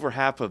over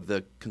half of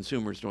the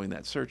consumers doing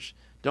that search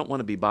don't want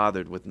to be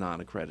bothered with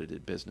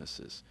non-accredited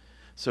businesses.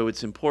 So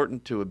it's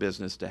important to a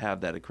business to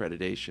have that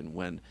accreditation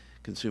when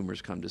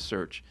consumers come to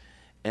search.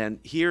 And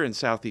here in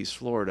Southeast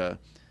Florida,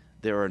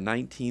 there are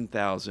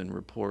 19,000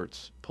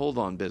 reports pulled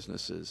on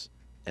businesses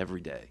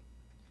every day.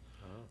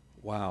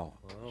 Wow.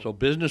 So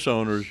business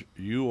owners,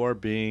 you are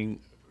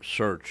being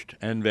searched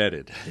and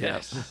vetted.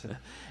 Yes.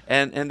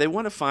 and they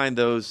want to find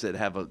those that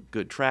have a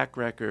good track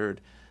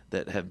record,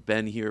 that have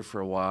been here for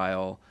a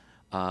while,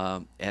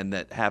 and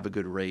that have a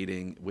good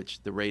rating,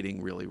 which the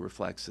rating really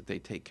reflects that they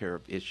take care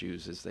of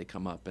issues as they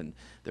come up, and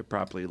they're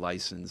properly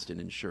licensed and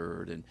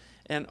insured,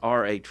 and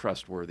are a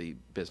trustworthy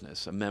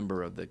business, a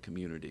member of the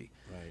community.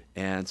 Right.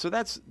 And so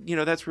that's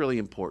really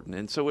important.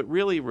 And so it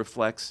really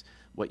reflects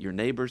what your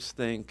neighbors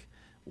think,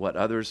 what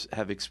others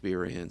have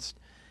experienced,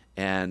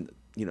 and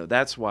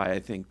that's why I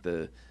think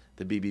the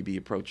BBB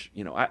approach,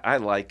 I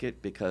like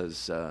it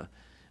because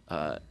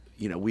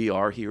we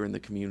are here in the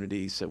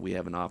community, so we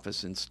have an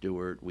office in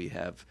Stewart, we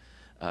have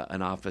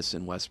an office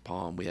in West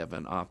Palm, we have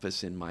an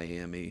office in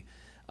Miami,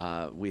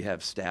 we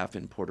have staff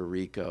in Puerto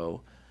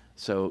Rico.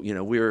 So,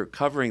 we're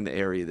covering the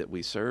area that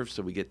we serve,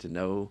 so we get to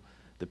know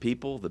the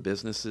people, the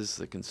businesses,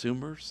 the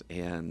consumers,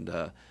 and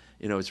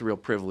it's a real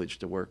privilege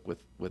to work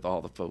with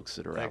all the folks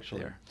that are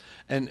Excellent. out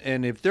there.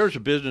 And if there's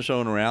a business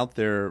owner out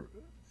there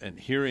and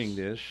hearing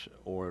this,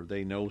 or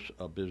they know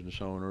a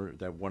business owner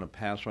that want to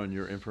pass on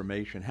your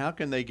information, how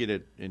can they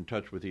get in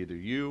touch with either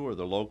you or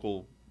the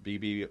local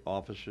BB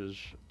offices?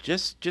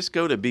 Just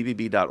go to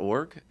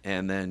bbb.org,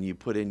 and then you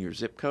put in your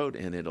zip code,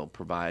 and it'll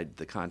provide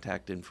the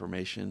contact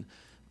information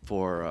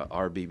for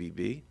our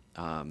BBB.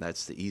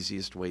 That's the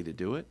easiest way to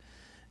do it.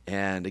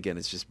 And again,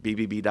 it's just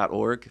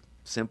bbb.org,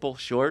 simple,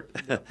 short.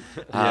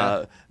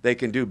 Yeah. They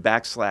can do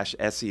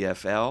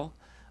 /SEFL.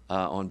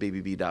 On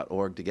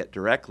bbb.org to get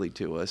directly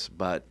to us,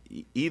 but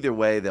either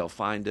way they'll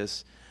find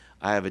us.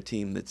 I have a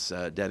team that's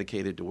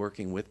dedicated to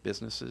working with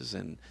businesses,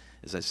 and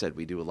as I said,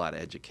 we do a lot of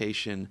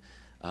education.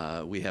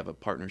 We have a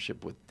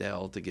partnership with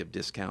Dell to give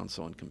discounts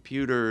on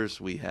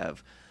computers. We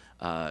have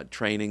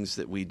trainings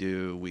that we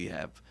do. We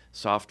have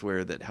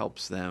software that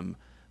helps them,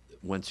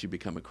 once you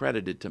become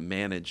accredited, to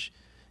manage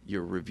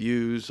your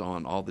reviews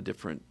on all the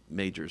different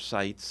major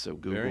sites, so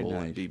Google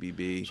and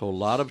BBB. So a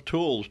lot of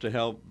tools to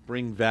help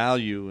bring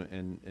value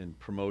and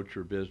promote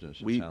your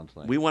business, it sounds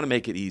like. We want to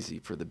make it easy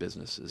for the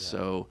businesses. Yeah.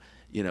 So,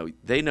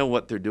 they know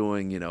what they're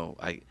doing.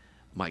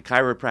 My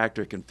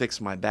chiropractor can fix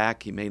my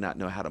back. He may not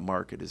know how to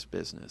market his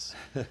business.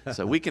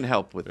 So we can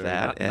help with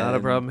that. Not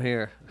a problem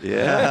here.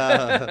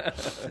 Yeah.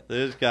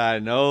 This guy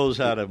knows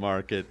how to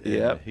market.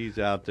 Yep. He's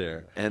out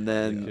there. And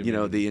then,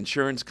 the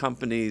insurance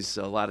companies,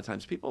 a lot of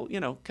times people,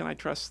 can I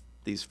trust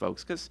these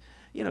folks? Because,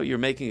 you're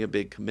making a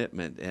big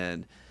commitment.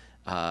 And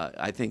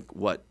I think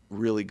what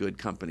really good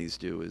companies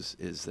do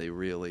is they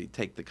really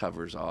take the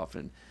covers off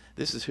and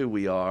this is who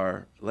we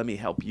are. Let me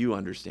help you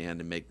understand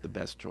and make the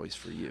best choice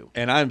for you.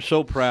 And I'm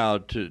so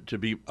proud to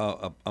be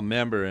a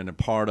member and a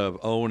part of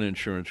Owen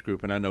Insurance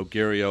Group. And I know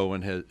Gary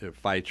Owen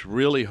fights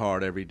really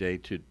hard every day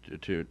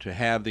to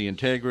have the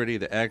integrity,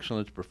 the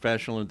excellence,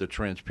 professionalism, the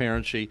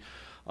transparency.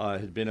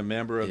 Has been a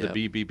member of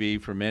the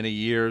BBB for many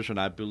years, and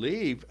I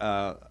believe,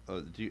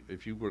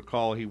 if you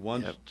recall, he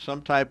won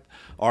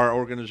our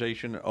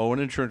organization, Owen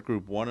Insurance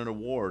Group, won an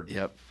award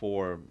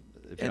for.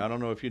 I don't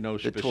know if you know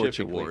specifically. The Torch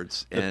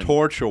Awards. The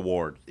Torch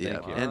Award. Yeah,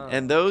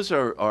 and those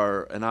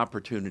are an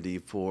opportunity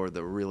for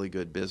the really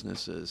good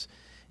businesses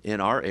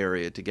in our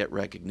area to get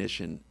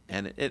recognition.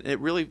 And it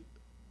really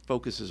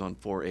focuses on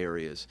 4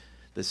 areas.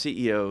 The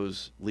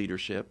CEO's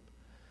leadership,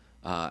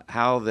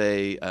 how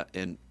they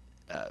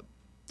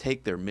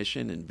take their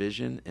mission and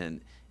vision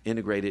and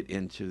integrate it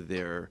into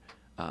their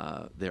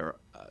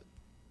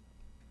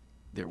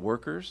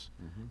workers,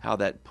 how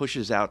that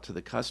pushes out to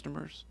the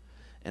customers,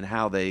 and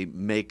how they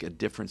make a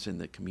difference in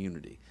the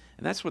community.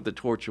 And that's what the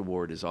Torch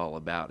Award is all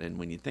about. And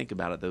when you think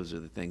about it, those are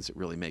the things that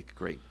really make a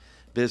great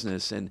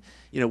business. And,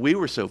 we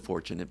were so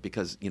fortunate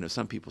because,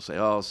 some people say,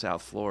 oh,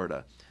 South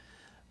Florida.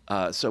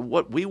 So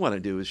what we want to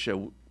do is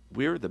show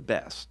we're the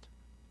best,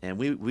 and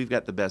we've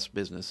got the best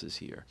businesses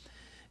here.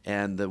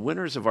 And the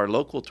winners of our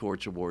local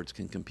Torch Awards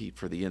can compete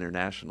for the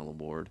International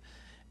Award.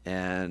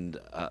 And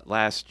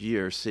last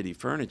year, City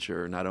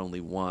Furniture not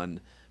only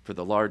won for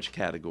the large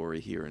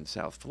category here in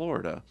South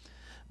Florida,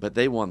 but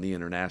they won the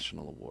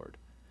International Award.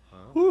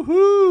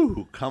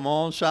 Woohoo! Come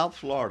on, South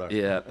Florida.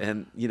 Yeah,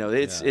 and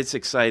it's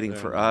exciting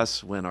for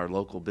us when our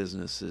local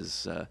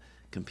businesses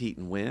compete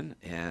and win,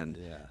 and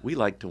we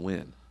like to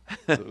win.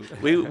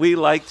 we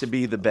like to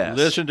be the best.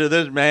 Listen to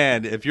this,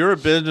 man. If you're a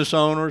business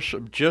owner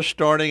just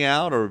starting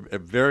out or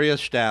very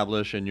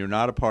established and you're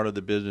not a part of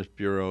the Business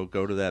Bureau,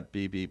 go to that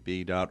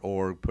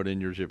bbb.org, put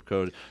in your zip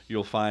code.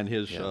 You'll find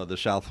the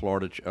South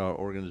Florida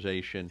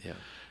organization. Yeah.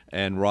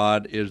 And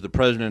Rod is the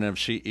president and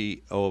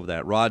CEO of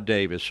that, Rod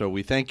Davis. So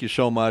we thank you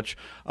so much.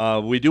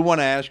 We do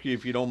want to ask you,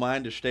 if you don't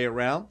mind, to stay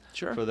around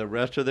for the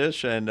rest of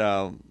this, and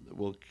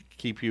we'll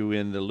keep you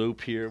in the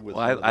loop here.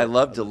 I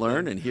love to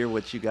learn and hear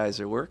what you guys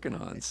are working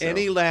on. So.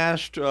 Any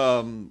last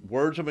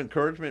words of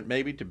encouragement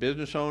maybe to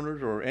business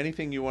owners or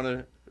anything you want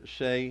to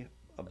say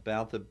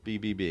about the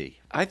BBB?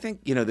 I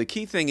think, the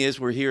key thing is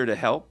we're here to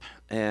help.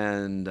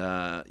 And,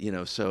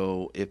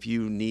 so if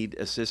you need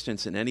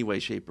assistance in any way,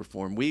 shape, or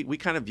form, we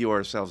kind of view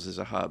ourselves as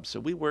a hub. So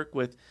we work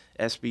with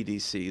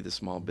SBDC, the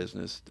Small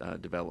Business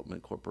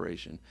Development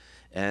Corporation.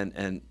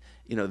 And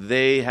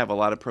they have a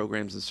lot of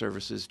programs and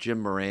services.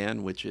 Jim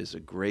Moran, which is a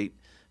great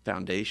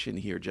foundation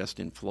here just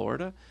in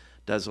Florida,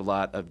 does a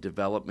lot of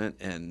development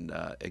and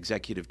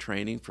executive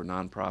training for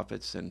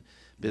nonprofits and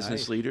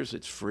business leaders.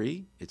 It's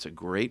free. It's a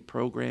great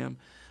program.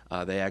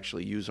 They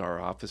actually use our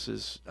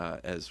offices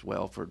as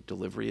well for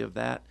delivery of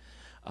that.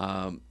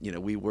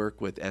 We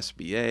work with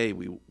SBA.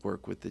 We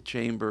work with the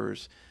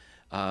chambers.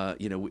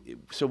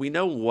 So we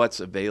know what's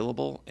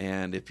available.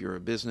 And if you're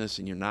a business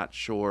and you're not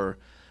sure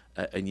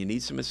and you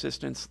need some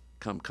assistance,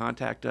 come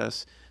contact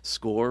us.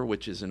 SCORE,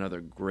 which is another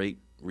great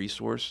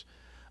resource.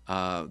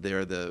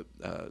 They're the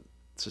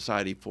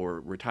Society for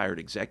Retired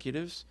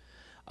Executives.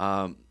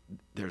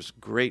 There's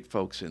great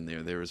folks in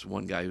there. There's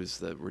one guy who's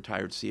the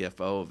retired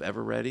CFO of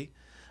Everready.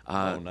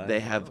 Nice. They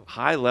have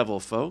high-level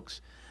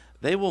folks.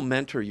 They will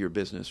mentor your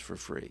business for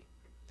free.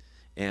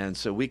 And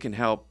so we can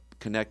help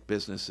connect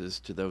businesses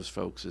to those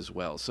folks as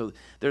well. So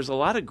there's a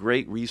lot of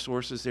great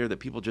resources there that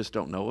people just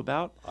don't know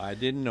about. I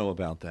didn't know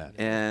about that.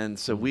 And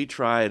so we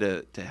try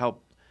to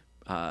help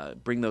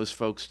bring those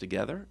folks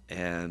together,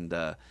 and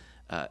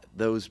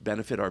those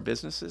benefit our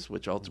businesses,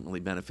 which ultimately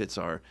benefits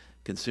our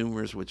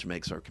consumers, which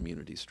makes our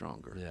community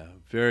stronger. Yeah,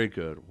 very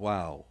good.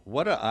 Wow.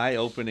 What an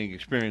eye-opening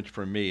experience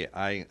for me.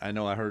 I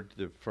know I heard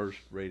the first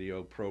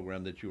radio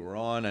program that you were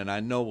on, and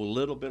I know a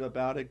little bit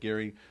about it.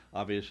 Gary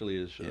obviously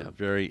is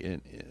very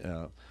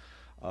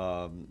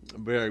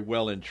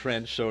well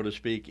entrenched, so to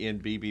speak, in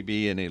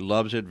BBB, and he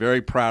loves it.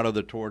 Very proud of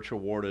the Torch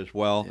Award as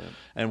well. Yeah.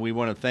 And we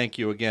want to thank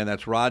you again.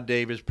 That's Rod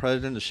Davis,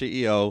 President and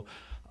CEO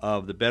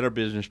of the Better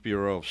Business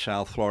Bureau of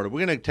South Florida.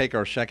 We're going to take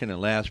our second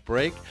and last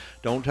break.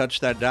 Don't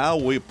touch that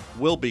dial.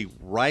 We'll be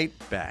right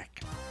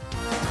back.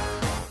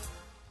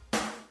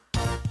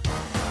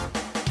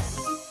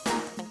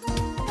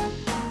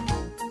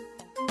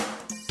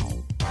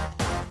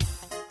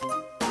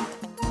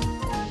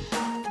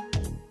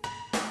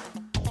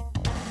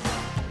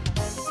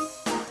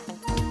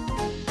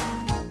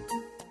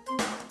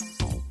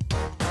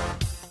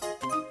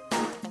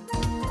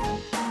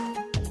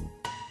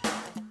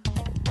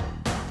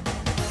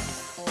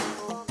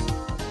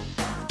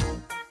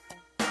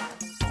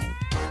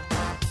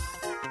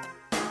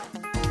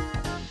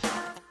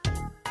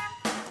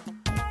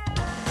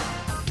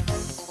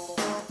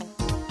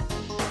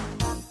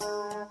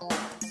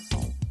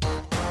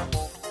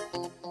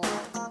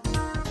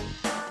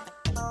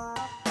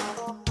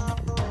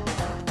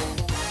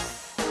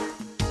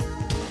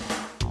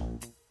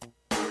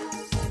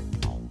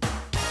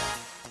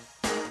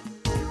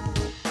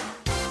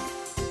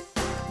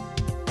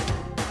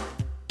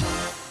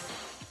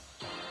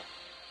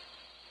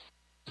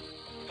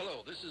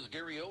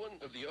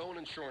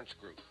 Insurance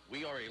Group.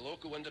 We are a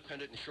local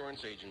independent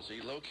insurance agency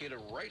located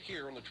right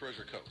here on the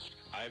Treasure Coast.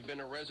 I've been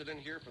a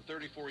resident here for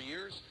 34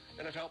 years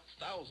and have helped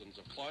thousands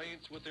of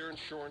clients with their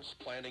insurance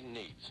planning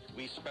needs.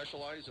 We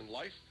specialize in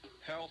life,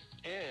 health,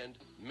 and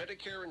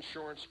Medicare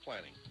insurance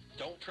planning.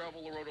 Don't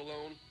travel the road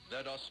alone.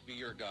 Let us be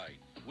your guide.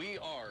 We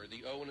are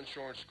the Owen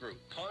Insurance Group.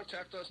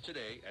 Contact us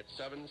today at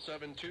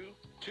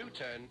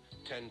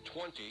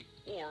 772-210-1020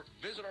 or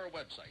visit our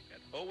website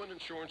at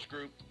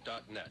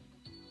oweninsurancegroup.net.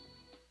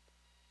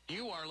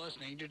 You are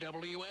listening to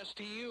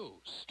WSTU,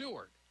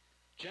 Stewart,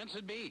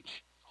 Jensen Beach,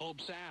 Hope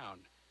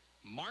Sound,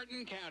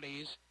 Martin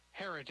County's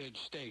Heritage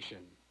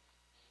Station.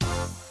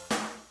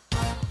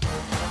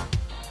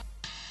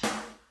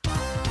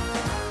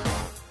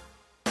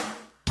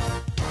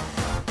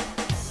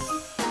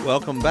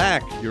 Welcome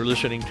back. You're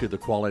listening to the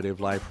Quality of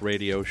Life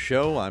Radio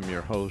Show. I'm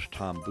your host,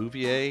 Tom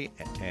Bouvier,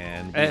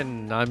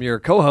 and I'm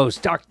your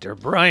co-host, Dr.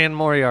 Brian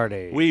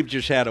Moriarty. We've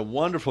just had a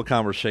wonderful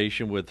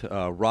conversation with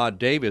Rod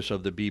Davis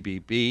of the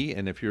BBB,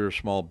 and if you're a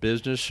small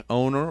business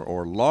owner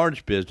or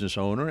large business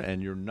owner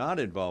and you're not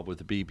involved with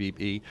the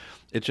BBB,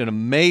 it's an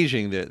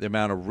amazing the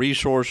amount of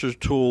resources,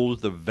 tools,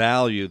 the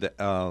value that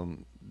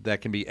that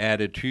can be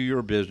added to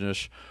your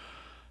business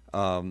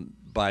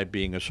by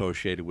being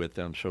associated with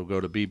them. So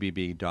go to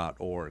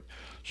bbb.org.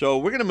 So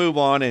we're going to move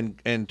on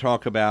and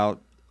talk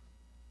about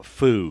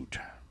food.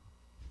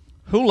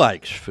 Who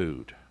likes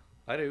food?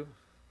 I do.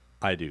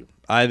 I do.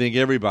 I think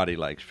everybody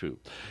likes food.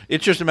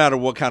 It's just a matter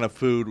of what kind of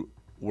food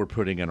we're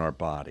putting in our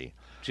body.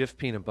 Jif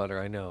peanut butter,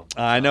 I know.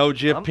 I know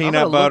Jif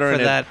peanut butter,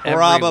 and it's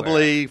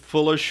probably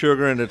full of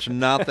sugar, and it's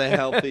not the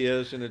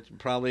healthiest, and it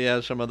probably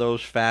has some of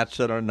those fats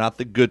that are not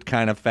the good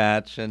kind of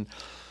fats and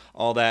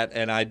all that.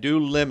 And I do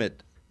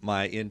limit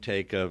my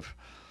intake of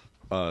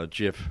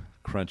Jif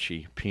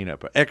crunchy peanut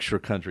butter, extra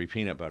country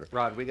peanut butter.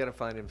 Rod, we got to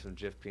find him some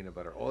Jif peanut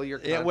butter. All your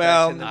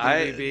contacts in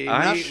the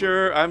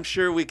BBB. I'm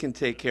sure we can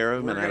take care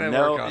of him, and I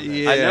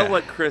know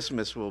what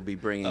Christmas will be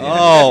bringing.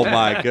 Oh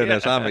my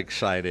goodness, I'm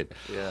excited.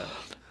 Yeah,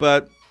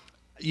 but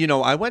you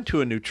know, I went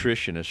to a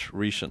nutritionist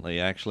recently.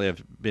 Actually,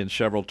 I've been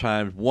several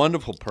times.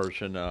 Wonderful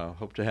person.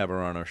 Hope to have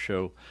her on our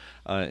show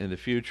in the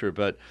future.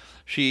 But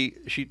she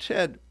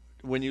said,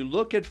 when you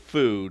look at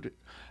food,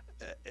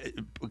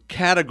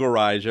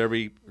 categorize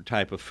every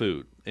type of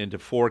food into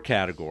 4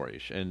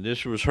 categories, and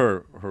this was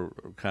her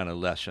kind of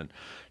lesson.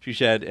 She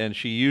said, and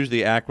she used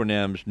the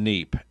acronyms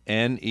NEAP,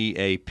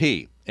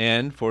 N-E-A-P,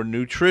 N for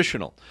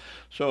nutritional.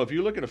 So if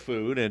you look at a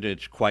food and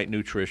it's quite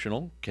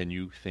nutritional, can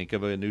you think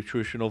of a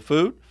nutritional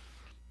food?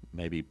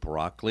 Maybe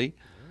broccoli.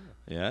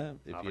 Yeah.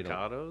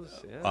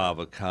 Avocados.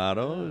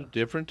 Avocados,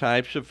 different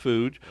types of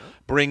foods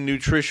bring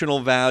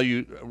nutritional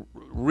value,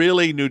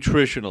 really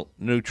nutritional.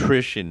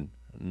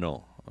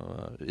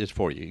 It's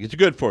for you. It's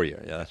good for you.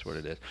 Yeah, that's what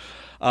it is.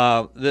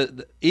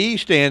 The E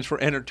stands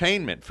for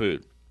entertainment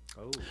food.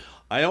 Oh.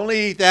 I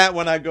only eat that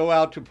when I go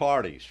out to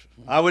parties.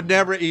 I would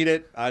never eat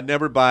it. I'd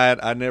never buy it.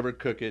 I'd never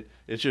cook it.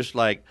 It's just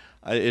like,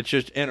 it's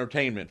just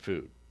entertainment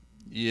food.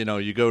 You know,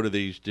 you go to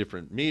these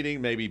different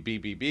meetings, maybe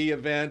BBB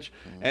events,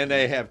 and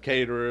they have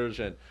caterers,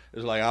 and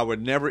it's like, I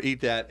would never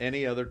eat that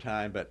any other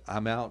time, but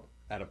I'm out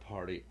at a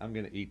party, I'm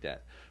going to eat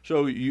that.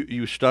 So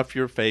you stuff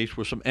your face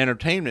with some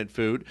entertainment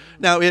food.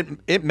 Now,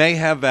 it may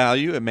have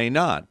value, it may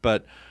not,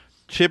 but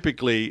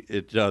typically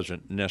it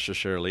doesn't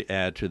necessarily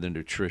add to the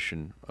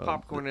nutrition.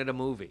 Popcorn at a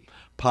movie.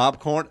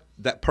 Popcorn,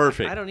 that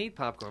perfect. I don't eat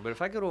popcorn, but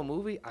if I go to a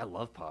movie, I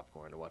love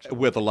popcorn to watch.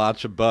 With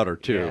lots of butter,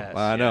 too. Yes,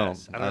 I know.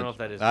 Yes. I don't know if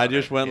that is I butter.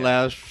 just went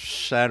last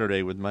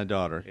Saturday with my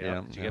daughter.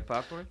 Yeah. Did you get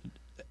popcorn?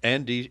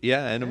 And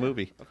a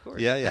movie. Of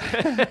course.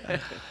 Yeah.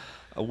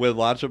 With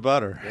lots of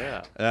butter.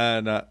 Yeah.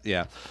 And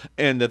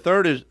and the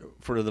third is,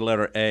 for the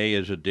letter A,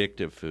 is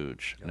addictive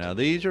foods. Now,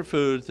 these are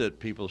foods that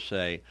people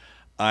say,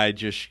 I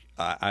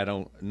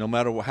don't, no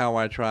matter how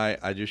I try,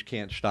 I just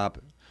can't stop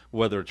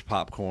whether it's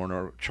popcorn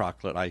or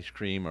chocolate ice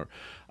cream. Or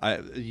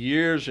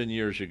years and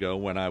years ago,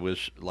 when I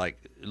was like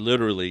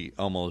literally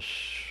almost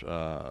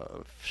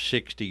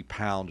 60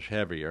 pounds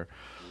heavier,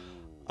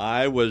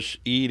 I was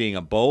eating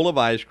a bowl of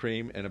ice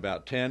cream and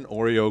about 10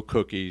 Oreo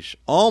cookies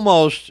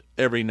almost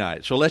every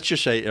night. So let's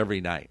just say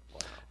every night.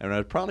 And I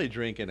was probably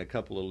drinking a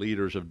couple of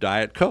liters of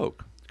Diet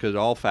Coke, because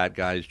all fat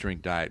guys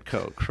drink Diet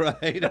Coke,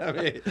 right? I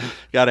mean,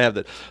 got to have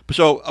that.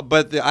 So,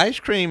 but the ice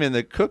cream and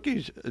the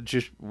cookies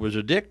just was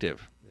addictive.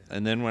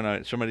 And then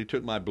when somebody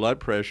took my blood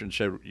pressure and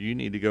said, you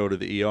need to go to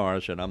the ER, I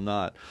said, I'm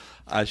not.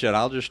 I said,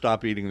 I'll just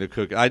stop eating the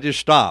cookie. I just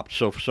stopped.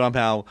 So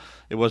somehow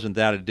it wasn't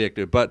that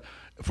addictive. But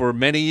for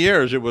many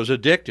years, it was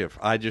addictive.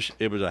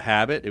 It was a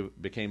habit.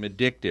 It became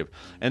addictive.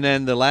 And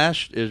then the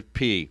last is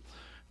P.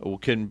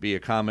 It can be a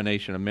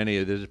combination of many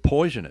of this.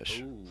 Poisonous.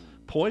 Ooh.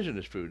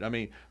 Poisonous food. I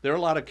mean, there are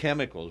a lot of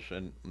chemicals,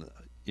 and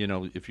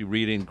if you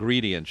read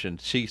ingredients and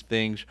see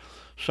things,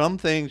 some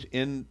things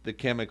in the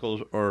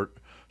chemicals are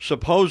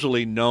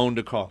supposedly known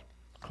to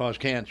cause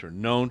cancer,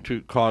 known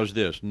to cause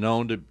this,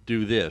 known to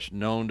do this,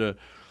 known to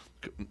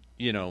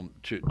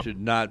to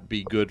not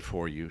be good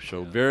for you.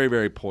 So very,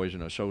 very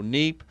poisonous. So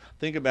NEEP,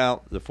 think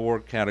about the 4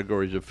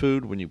 categories of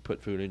food when you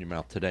put food in your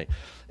mouth today.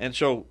 And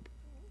so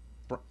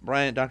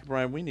Dr.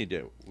 Brian, we need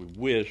to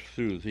whiz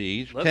through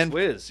these. Let's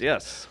whiz,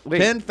 yes.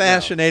 10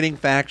 fascinating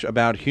facts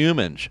about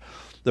humans.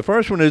 The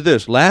first one is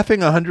this: laughing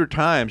 100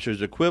 times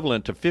is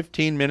equivalent to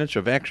 15 minutes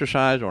of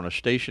exercise on a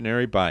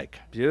stationary bike.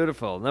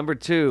 Beautiful. Number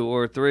 2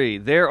 or 3,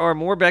 there are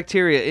more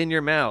bacteria in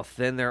your mouth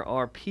than there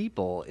are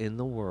people in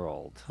the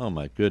world. Oh,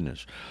 my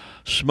goodness.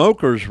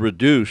 Smokers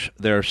reduce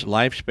their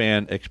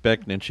lifespan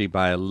expectancy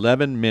by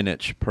 11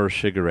 minutes per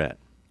cigarette.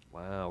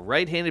 Wow.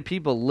 Right-handed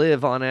people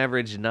live on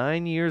average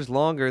 9 years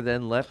longer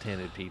than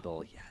left-handed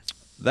people. Yes.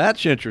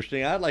 That's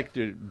interesting. I'd like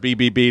to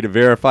BBB to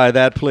verify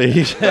that,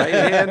 please.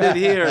 Right-handed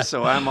here,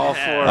 so I'm all for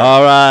it.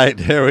 All right,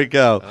 there we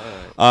go.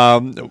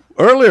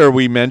 Earlier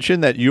we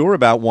mentioned that you were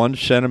about 1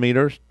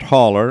 centimeter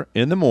taller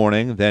in the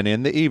morning than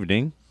in the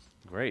evening.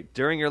 Great.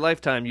 During your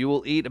lifetime, you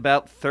will eat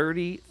about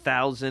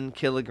 30,000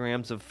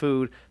 kilograms of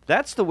food.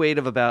 That's the weight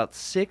of about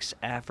 6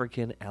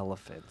 African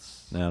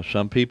elephants. Now,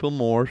 some people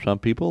more, some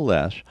people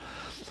less.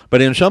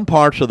 But in some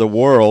parts of the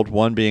world,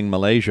 one being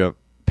Malaysia,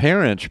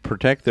 parents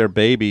protect their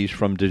babies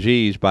from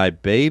disease by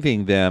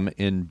bathing them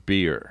in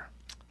beer.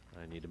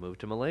 I need to move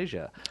to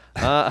Malaysia.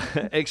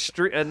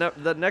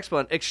 The next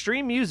one,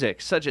 extreme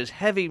music, such as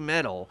heavy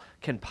metal,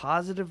 can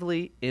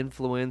positively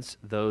influence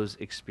those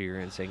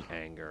experiencing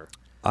anger.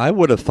 I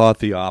would have thought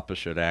the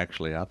opposite,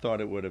 actually. I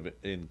thought it would have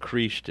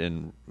increased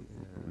and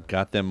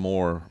got them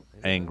more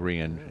angry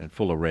and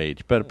full of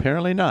rage, but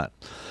apparently not.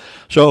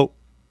 So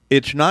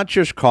it's not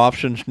just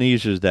coughs and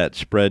sneezes that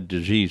spread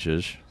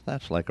diseases.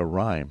 That's like a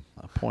rhyme,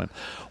 a poem.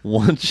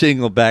 One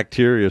single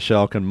bacteria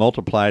cell can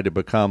multiply to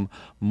become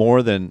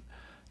more than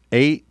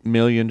 8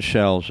 million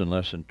cells in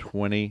less than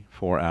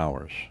 24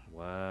 hours.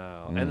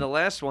 Wow. And the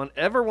last one,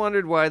 ever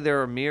wondered why there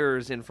are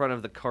mirrors in front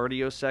of the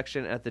cardio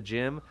section at the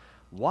gym?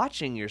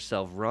 Watching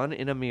yourself run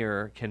in a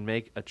mirror can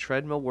make a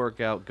treadmill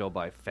workout go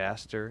by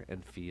faster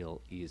and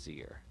feel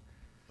easier.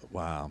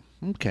 Wow.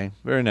 Okay.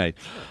 Very nice.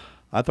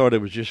 I thought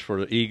it was just for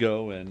the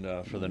ego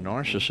and for the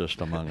narcissist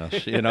among us.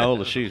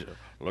 To see,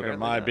 look at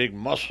my big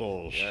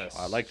muscles. Yes.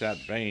 I like that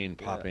vein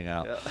popping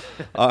out.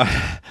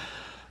 Yeah.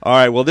 All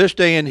right. Well, this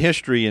day in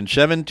history, in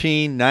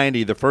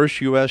 1790, the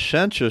first U.S.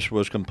 census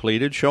was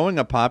completed, showing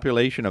a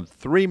population of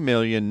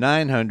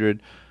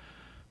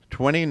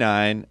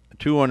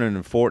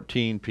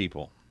 3,929,214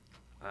 people.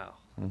 Wow.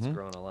 It's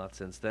grown a lot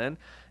since then.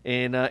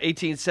 In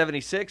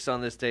 1876, on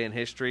this day in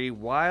history,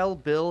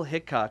 Wild Bill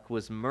Hickok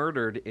was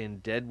murdered in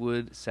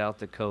Deadwood, South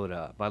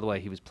Dakota. By the way,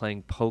 he was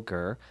playing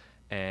poker,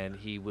 and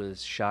he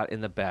was shot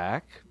in the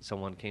back.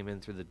 Someone came in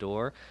through the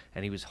door,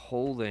 and he was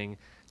holding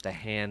the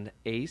hand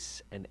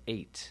ace and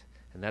 8.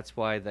 And that's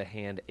why the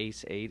hand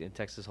ace-8 in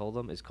Texas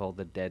Hold'em is called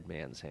the dead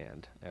man's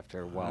hand,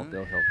 after Wild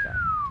Bill Hickok.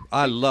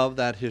 I love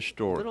that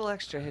history. Little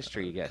extra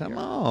history you get Come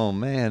here. on,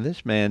 man.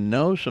 This man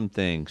knows some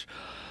things.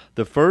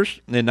 In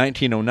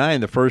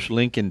 1909, the first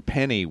Lincoln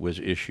penny was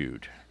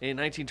issued. In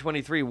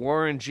 1923,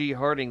 Warren G.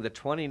 Harding, the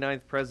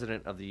 29th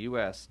president of the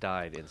U.S.,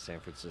 died in San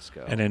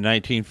Francisco. And in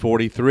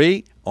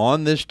 1943,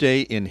 on this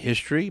day in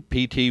history,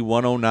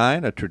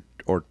 PT-109, a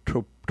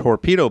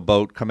torpedo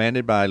boat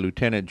commanded by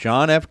Lieutenant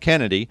John F.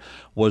 Kennedy,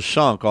 was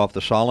sunk off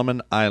the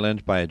Solomon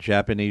Islands by a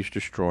Japanese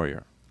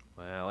destroyer.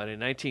 Wow. And in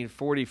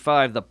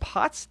 1945, the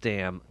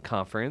Potsdam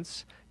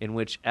Conference, in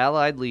which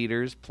Allied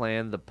leaders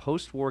planned the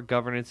post-war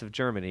governance of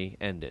Germany,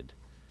 ended.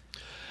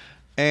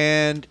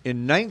 And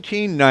in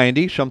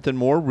 1990, something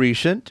more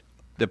recent,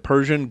 the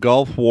Persian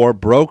Gulf War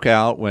broke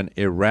out when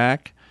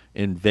Iraq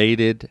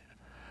invaded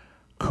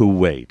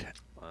Kuwait.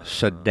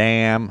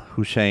 Saddam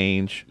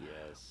Hussein's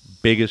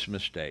biggest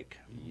mistake.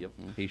 Yep.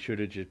 He should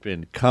have just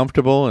been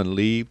comfortable and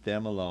leave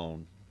them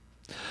alone.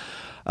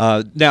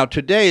 Now,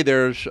 today,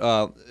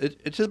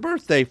 it's a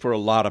birthday for a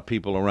lot of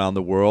people around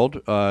the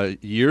world.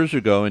 Years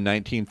ago, in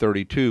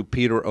 1932,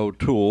 Peter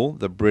O'Toole,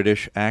 the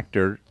British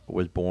actor,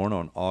 was born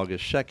on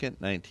August 2nd,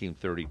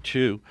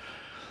 1932.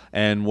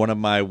 And one of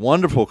my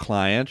wonderful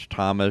clients,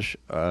 Thomas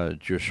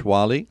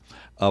Gerswally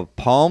of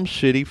Palm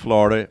City,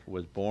 Florida,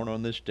 was born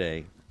on this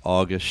day,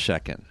 August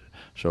 2nd.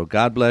 So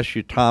God bless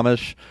you,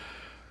 Thomas.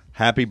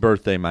 Happy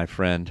birthday, my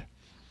friend.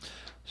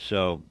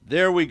 So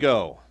there we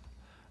go.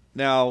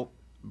 Now,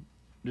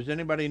 does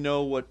anybody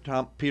know what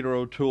Peter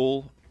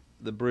O'Toole,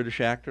 the British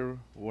actor,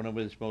 one of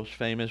his most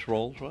famous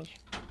roles was?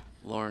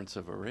 Lawrence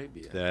of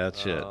Arabia.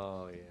 That's it.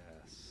 Oh,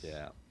 yes.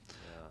 Yeah.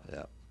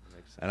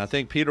 Makes sense. And I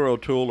think Peter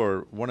O'Toole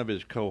or one of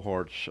his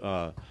cohorts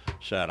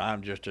said,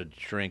 I'm just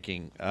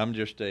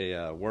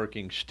a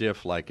working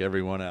stiff like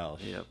everyone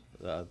else. Yep.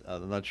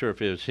 I'm not sure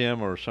if it was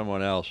him or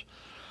someone else.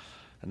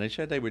 And they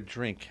said they would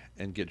drink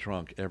and get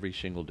drunk every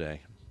single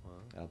day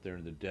out there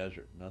in the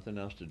desert. Nothing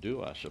else to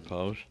do, I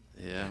suppose.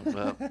 Yeah,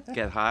 well,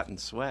 get hot and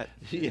sweat.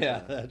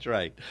 Yeah, that's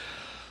right.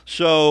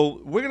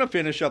 So we're going to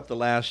finish up the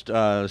last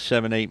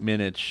 7-8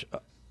 minutes,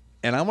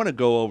 and I want to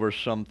go over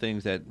some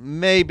things that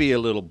may be a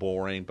little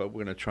boring, but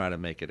we're going to try to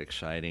make it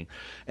exciting,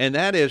 and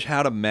that is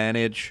how to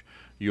manage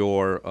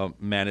your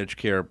managed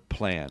care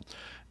plan.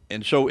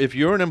 And so if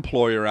you're an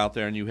employer out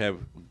there and you have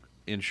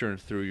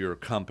insurance through your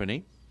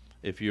company,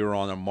 if you're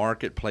on a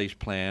marketplace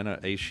plan, an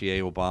ACA,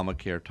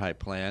 Obamacare type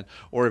plan,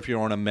 or if you're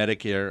on a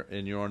Medicare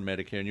and you're on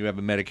Medicare and you have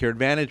a Medicare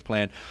Advantage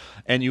plan,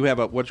 and you have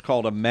what's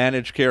called a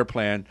managed care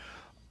plan,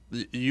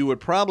 you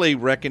would probably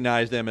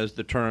recognize them as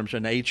the terms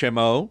an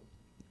HMO.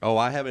 Oh,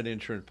 I have an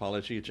insurance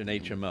policy, it's an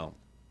HMO.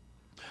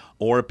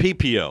 Or a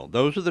PPO.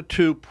 Those are the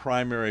two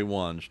primary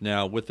ones.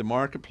 Now, with the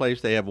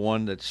marketplace, they have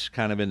one that's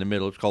kind of in the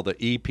middle. It's called the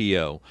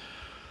EPO,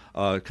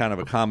 kind of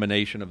a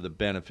combination of the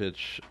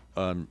benefits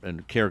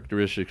and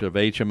characteristics of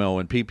HMO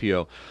and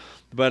PPO.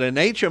 But an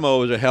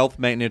HMO is a health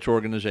maintenance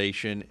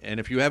organization, and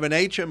if you have an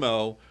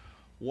HMO,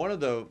 one of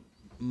the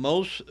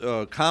most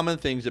common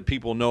things that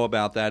people know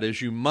about that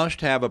is you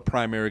must have a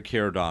primary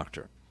care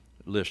doctor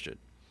listed.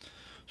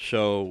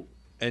 So,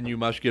 and you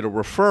must get a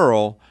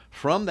referral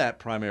from that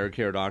primary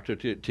care doctor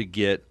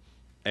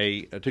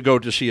to go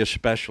to see a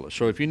specialist.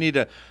 So if you need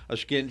a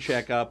skin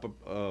checkup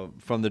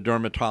from the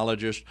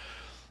dermatologist,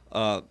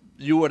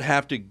 you would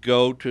have to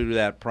go to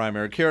that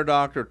primary care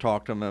doctor,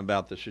 talk to them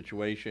about the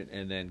situation,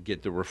 and then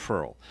get the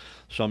referral.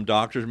 Some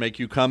doctors make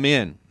you come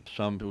in.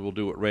 Some will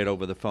do it right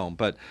over the phone.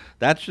 But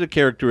that's the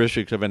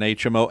characteristics of an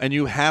HMO, and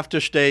you have to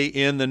stay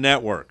in the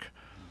network.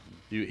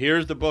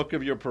 Here's the book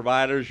of your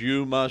providers.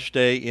 You must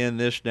stay in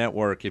this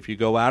network. If you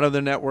go out of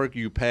the network,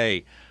 you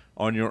pay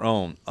on your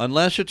own.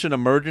 Unless it's an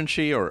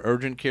emergency or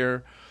urgent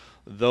care,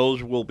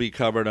 those will be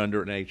covered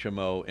under an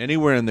HMO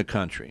anywhere in the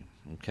country.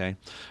 Okay.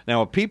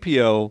 Now, a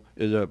PPO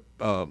is a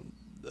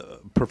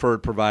preferred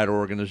provider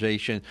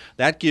organization.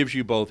 That gives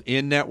you both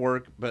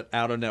in-network but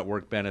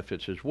out-of-network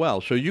benefits as well.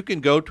 So you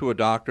can go to a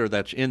doctor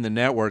that's in the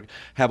network,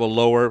 have a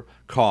lower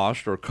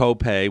cost or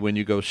copay when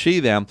you go see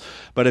them.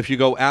 But if you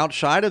go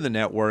outside of the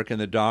network and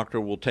the doctor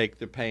will take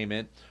the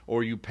payment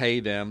or you pay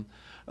them,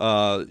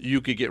 you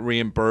could get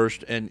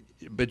reimbursed,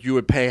 but you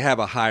would have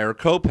a higher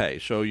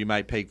copay. So you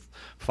might pay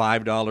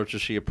 $5 to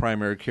see a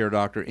primary care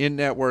doctor in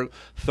network,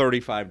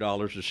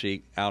 $35 to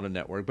see out of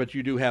network. But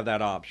you do have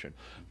that option.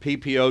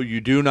 PPO,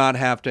 you do not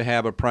have to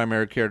have a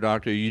primary care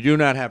doctor. You do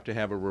not have to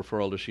have a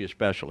referral to see a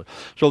specialist.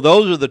 So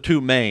those are the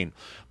two main.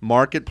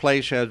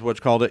 Marketplace has what's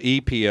called an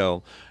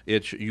EPO.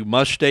 You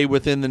must stay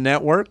within the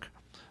network,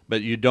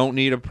 but you don't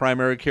need a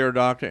primary care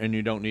doctor and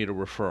you don't need a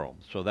referral.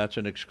 So that's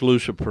an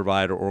exclusive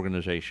provider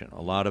organization.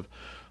 A lot of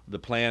the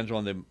plans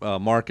on the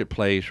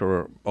marketplace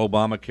or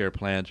Obamacare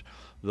plans,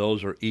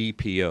 those are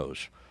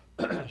EPOs.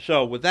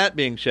 So with that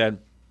being said,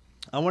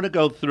 I want to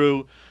go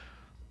through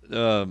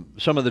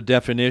some of the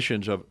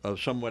definitions of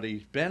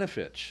somebody's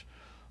benefits.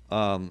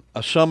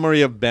 A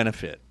summary of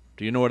benefit.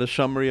 Do you know what a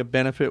summary of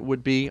benefit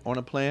would be on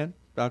a plan,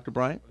 Dr.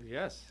 Bryant?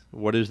 Yes.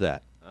 What is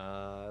that?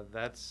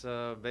 That's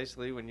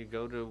basically when you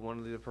go to one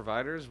of the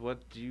providers, what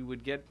you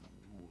would get,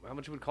 how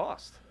much it would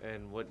cost,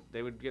 and what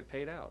they would get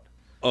paid out.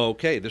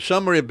 Okay, the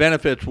summary of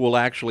benefits will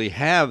actually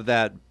have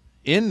that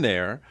in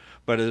there,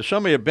 but the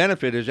summary of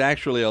benefit is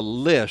actually a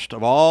list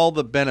of all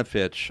the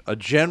benefits, a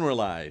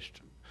generalized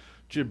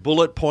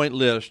bullet point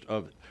list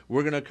of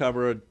we're going to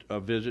cover a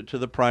visit to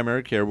the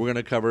primary care, we're going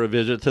to cover a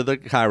visit to the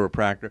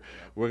chiropractor,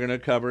 we're going to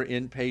cover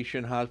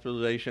inpatient,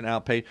 hospitalization,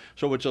 outpatient.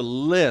 So it's a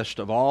list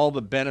of all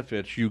the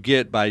benefits you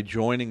get by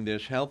joining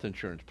this health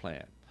insurance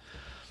plan.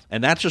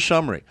 And that's a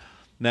summary.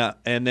 Now,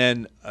 and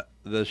then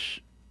this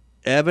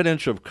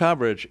evidence of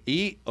coverage,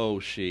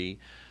 EOC,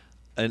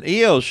 an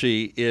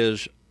EOC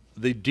is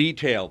the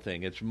detail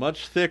thing. It's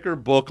much thicker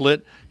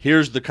booklet.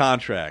 Here's the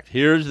contract.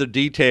 Here's the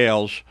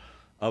details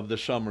of the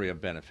summary of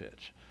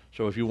benefits.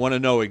 So if you want to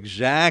know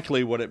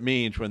exactly what it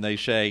means when they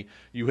say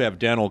you have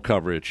dental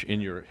coverage in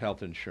your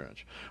health insurance,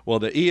 well,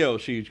 the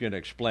EOC is going to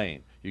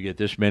explain. You get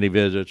this many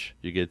visits,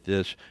 you get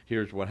this,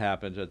 here's what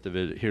happens at the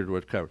visit, here's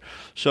what's covered.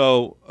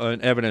 So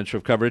an evidence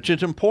of coverage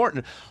is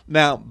important.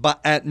 Now,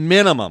 but at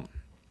minimum,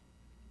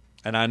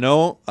 and I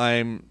know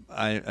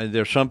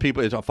there's some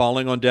people it's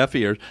falling on deaf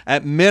ears.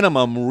 At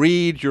minimum,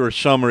 read your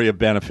summary of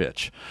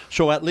benefits,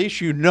 so at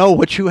least you know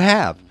what you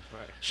have.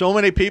 Right. So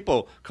many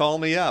people call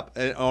me up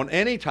on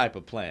any type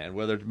of plan,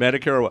 whether it's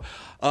Medicare or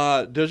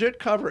what. Does it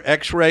cover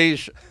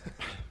X-rays?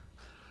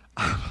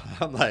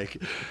 I'm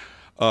like,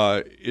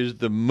 does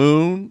the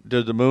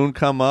moon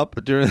come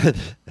up during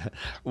it?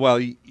 Well,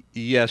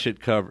 yes,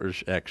 it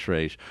covers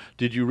X-rays.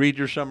 Did you read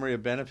your summary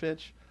of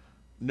benefits?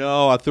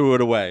 No, I threw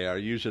it away. I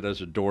use it as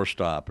a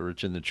doorstop, or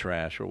it's in the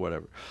trash, or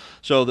whatever.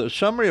 So the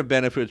summary of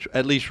benefits,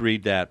 at least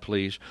read that,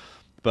 please.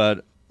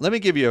 But let me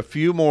give you a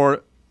few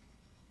more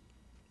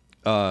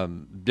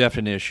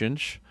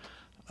definitions.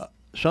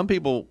 Some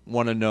people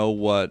want to know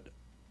what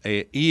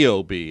a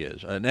EOB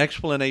is, an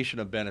explanation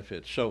of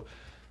benefits. So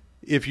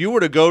if you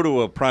were to go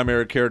to a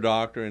primary care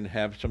doctor and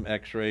have some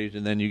X-rays,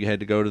 and then you had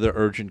to go to the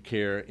urgent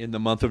care in the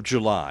month of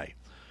July,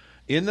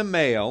 in the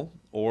mail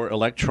or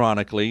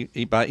electronically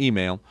by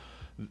email,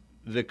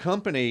 the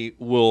company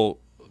will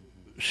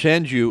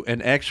send you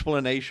an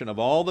explanation of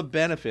all the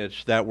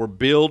benefits that were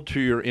billed to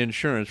your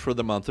insurance for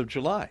the month of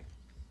July.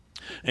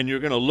 And you're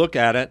going to look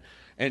at it,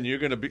 and you're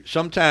going to be,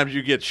 sometimes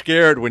you get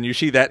scared when you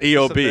see that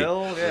EOB. It's a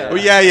bill? Yeah. Oh,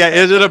 yeah.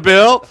 Is it a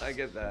bill? I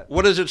get that.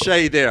 What does it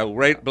say there,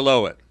 right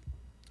below it?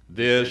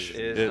 This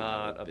is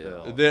not a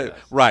bill. Yes.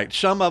 Right.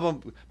 Some of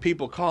them,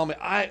 people call me,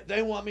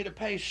 they want me to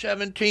pay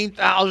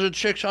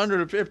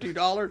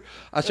 $17,650.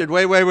 I said,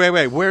 wait.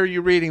 Where are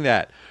you reading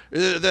that?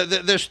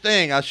 This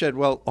thing. I said,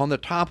 well, on the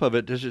top of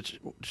it, does it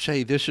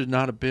say this is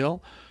not a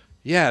bill?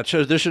 Yeah, it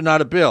says this is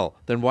not a bill.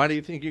 Then why do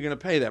you think you're going to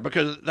pay that?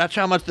 Because that's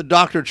how much the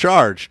doctor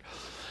charged.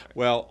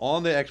 Well,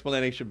 on the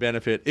explanation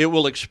benefit, it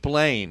will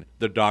explain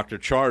the doctor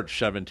charged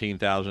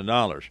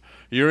 $17,000.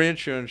 Your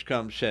insurance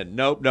said,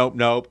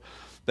 nope.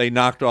 They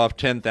knocked off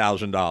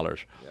 $10,000.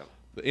 Yep.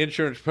 The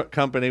insurance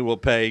company will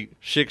pay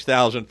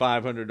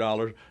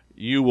 $6,500.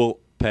 You will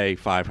pay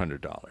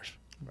 $500.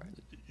 Right.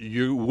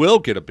 You will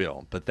get a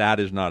bill, but that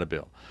is not a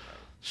bill.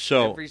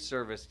 So every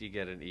service you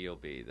get an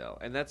EOB, though,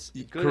 and that's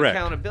good correct.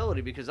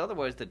 Accountability, because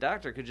otherwise the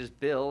doctor could just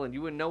bill and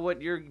you wouldn't know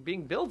what you're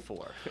being billed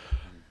for.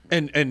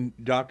 And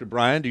Dr.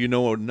 Brian, do you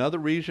know another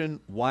reason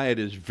why it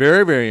is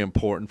very, very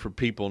important for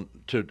people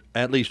to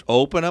at least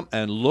open them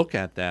and look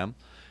at them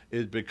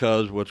is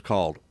because what's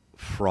called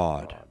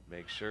fraud.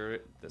 Make sure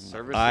the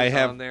services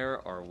on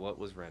there are what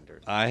was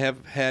rendered. I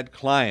have had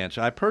clients,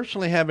 I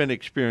personally haven't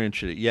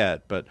experienced it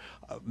yet, but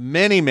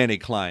many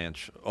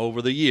clients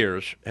over the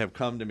years have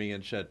come to me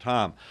and said,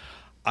 Tom,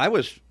 I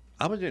was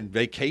in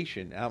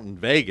vacation out in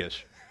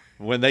Vegas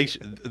when this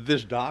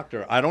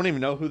doctor, I don't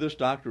even know who this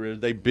doctor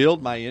is, they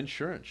billed my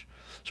insurance.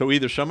 So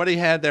either somebody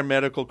had their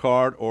medical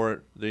card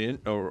or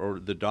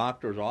the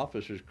doctor's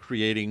office is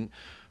creating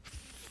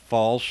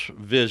false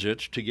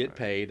visits to get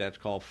paid. That's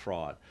called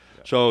fraud.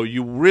 So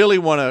you really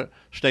want to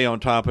stay on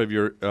top of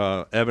your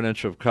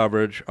evidence of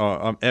coverage,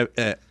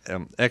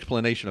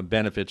 explanation of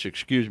benefits,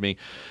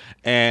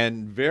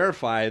 and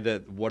verify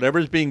that whatever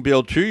is being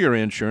billed to your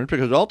insurance,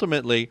 because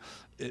ultimately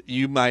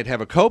you might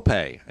have a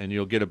copay and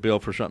you'll get a bill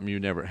for something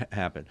you never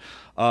happened.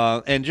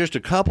 And just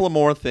a couple of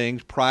more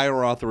things,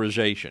 prior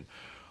authorization.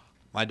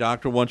 My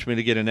doctor wants me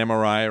to get an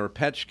MRI or a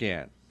PET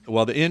scan.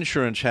 Well, the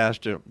insurance has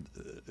to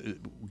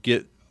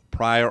get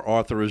prior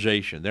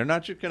authorization. They're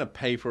not just going to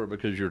pay for it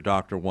because your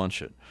doctor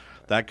wants it.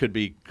 That could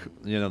be,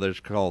 there's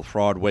called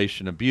fraud, waste,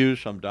 and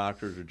abuse. Some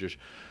doctors are just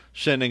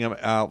sending them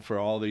out for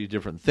all these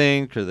different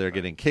things because they're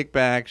getting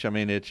kickbacks. I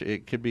mean,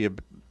 it could be a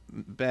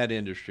bad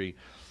industry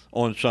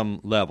on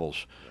some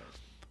levels.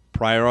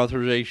 Prior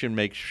authorization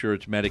makes sure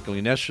it's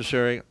medically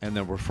necessary, and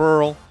the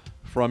referral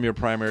from your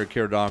primary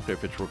care doctor,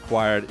 if it's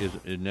required, is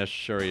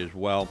necessary as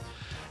well.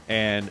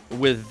 And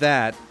with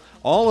that,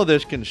 all of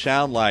this can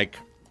sound like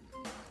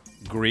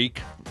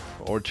Greek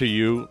or to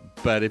you,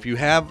 but if you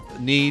have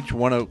needs,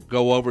 want to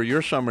go over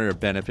your summary of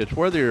benefits,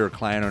 whether you're a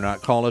client or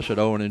not, call us at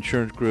Owen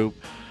Insurance Group,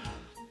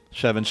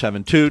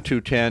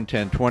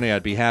 772-210-1020.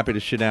 I'd be happy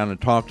to sit down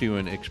and talk to you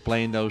and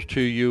explain those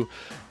to you.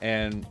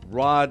 And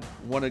Rod,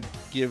 want to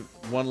give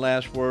one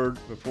last word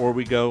before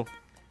we go?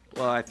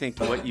 Well, I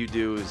think what you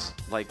do is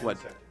like what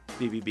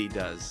BBB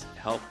does,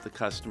 help the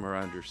customer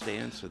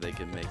understand so they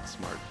can make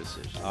smart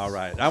decisions. All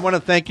right. I want to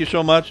thank you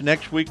so much.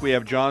 Next week we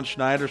have John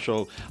Snyder,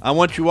 so I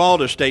want you all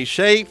to stay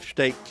safe,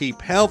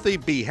 keep healthy,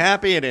 be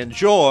happy, and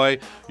enjoy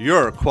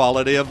your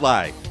quality of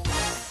life.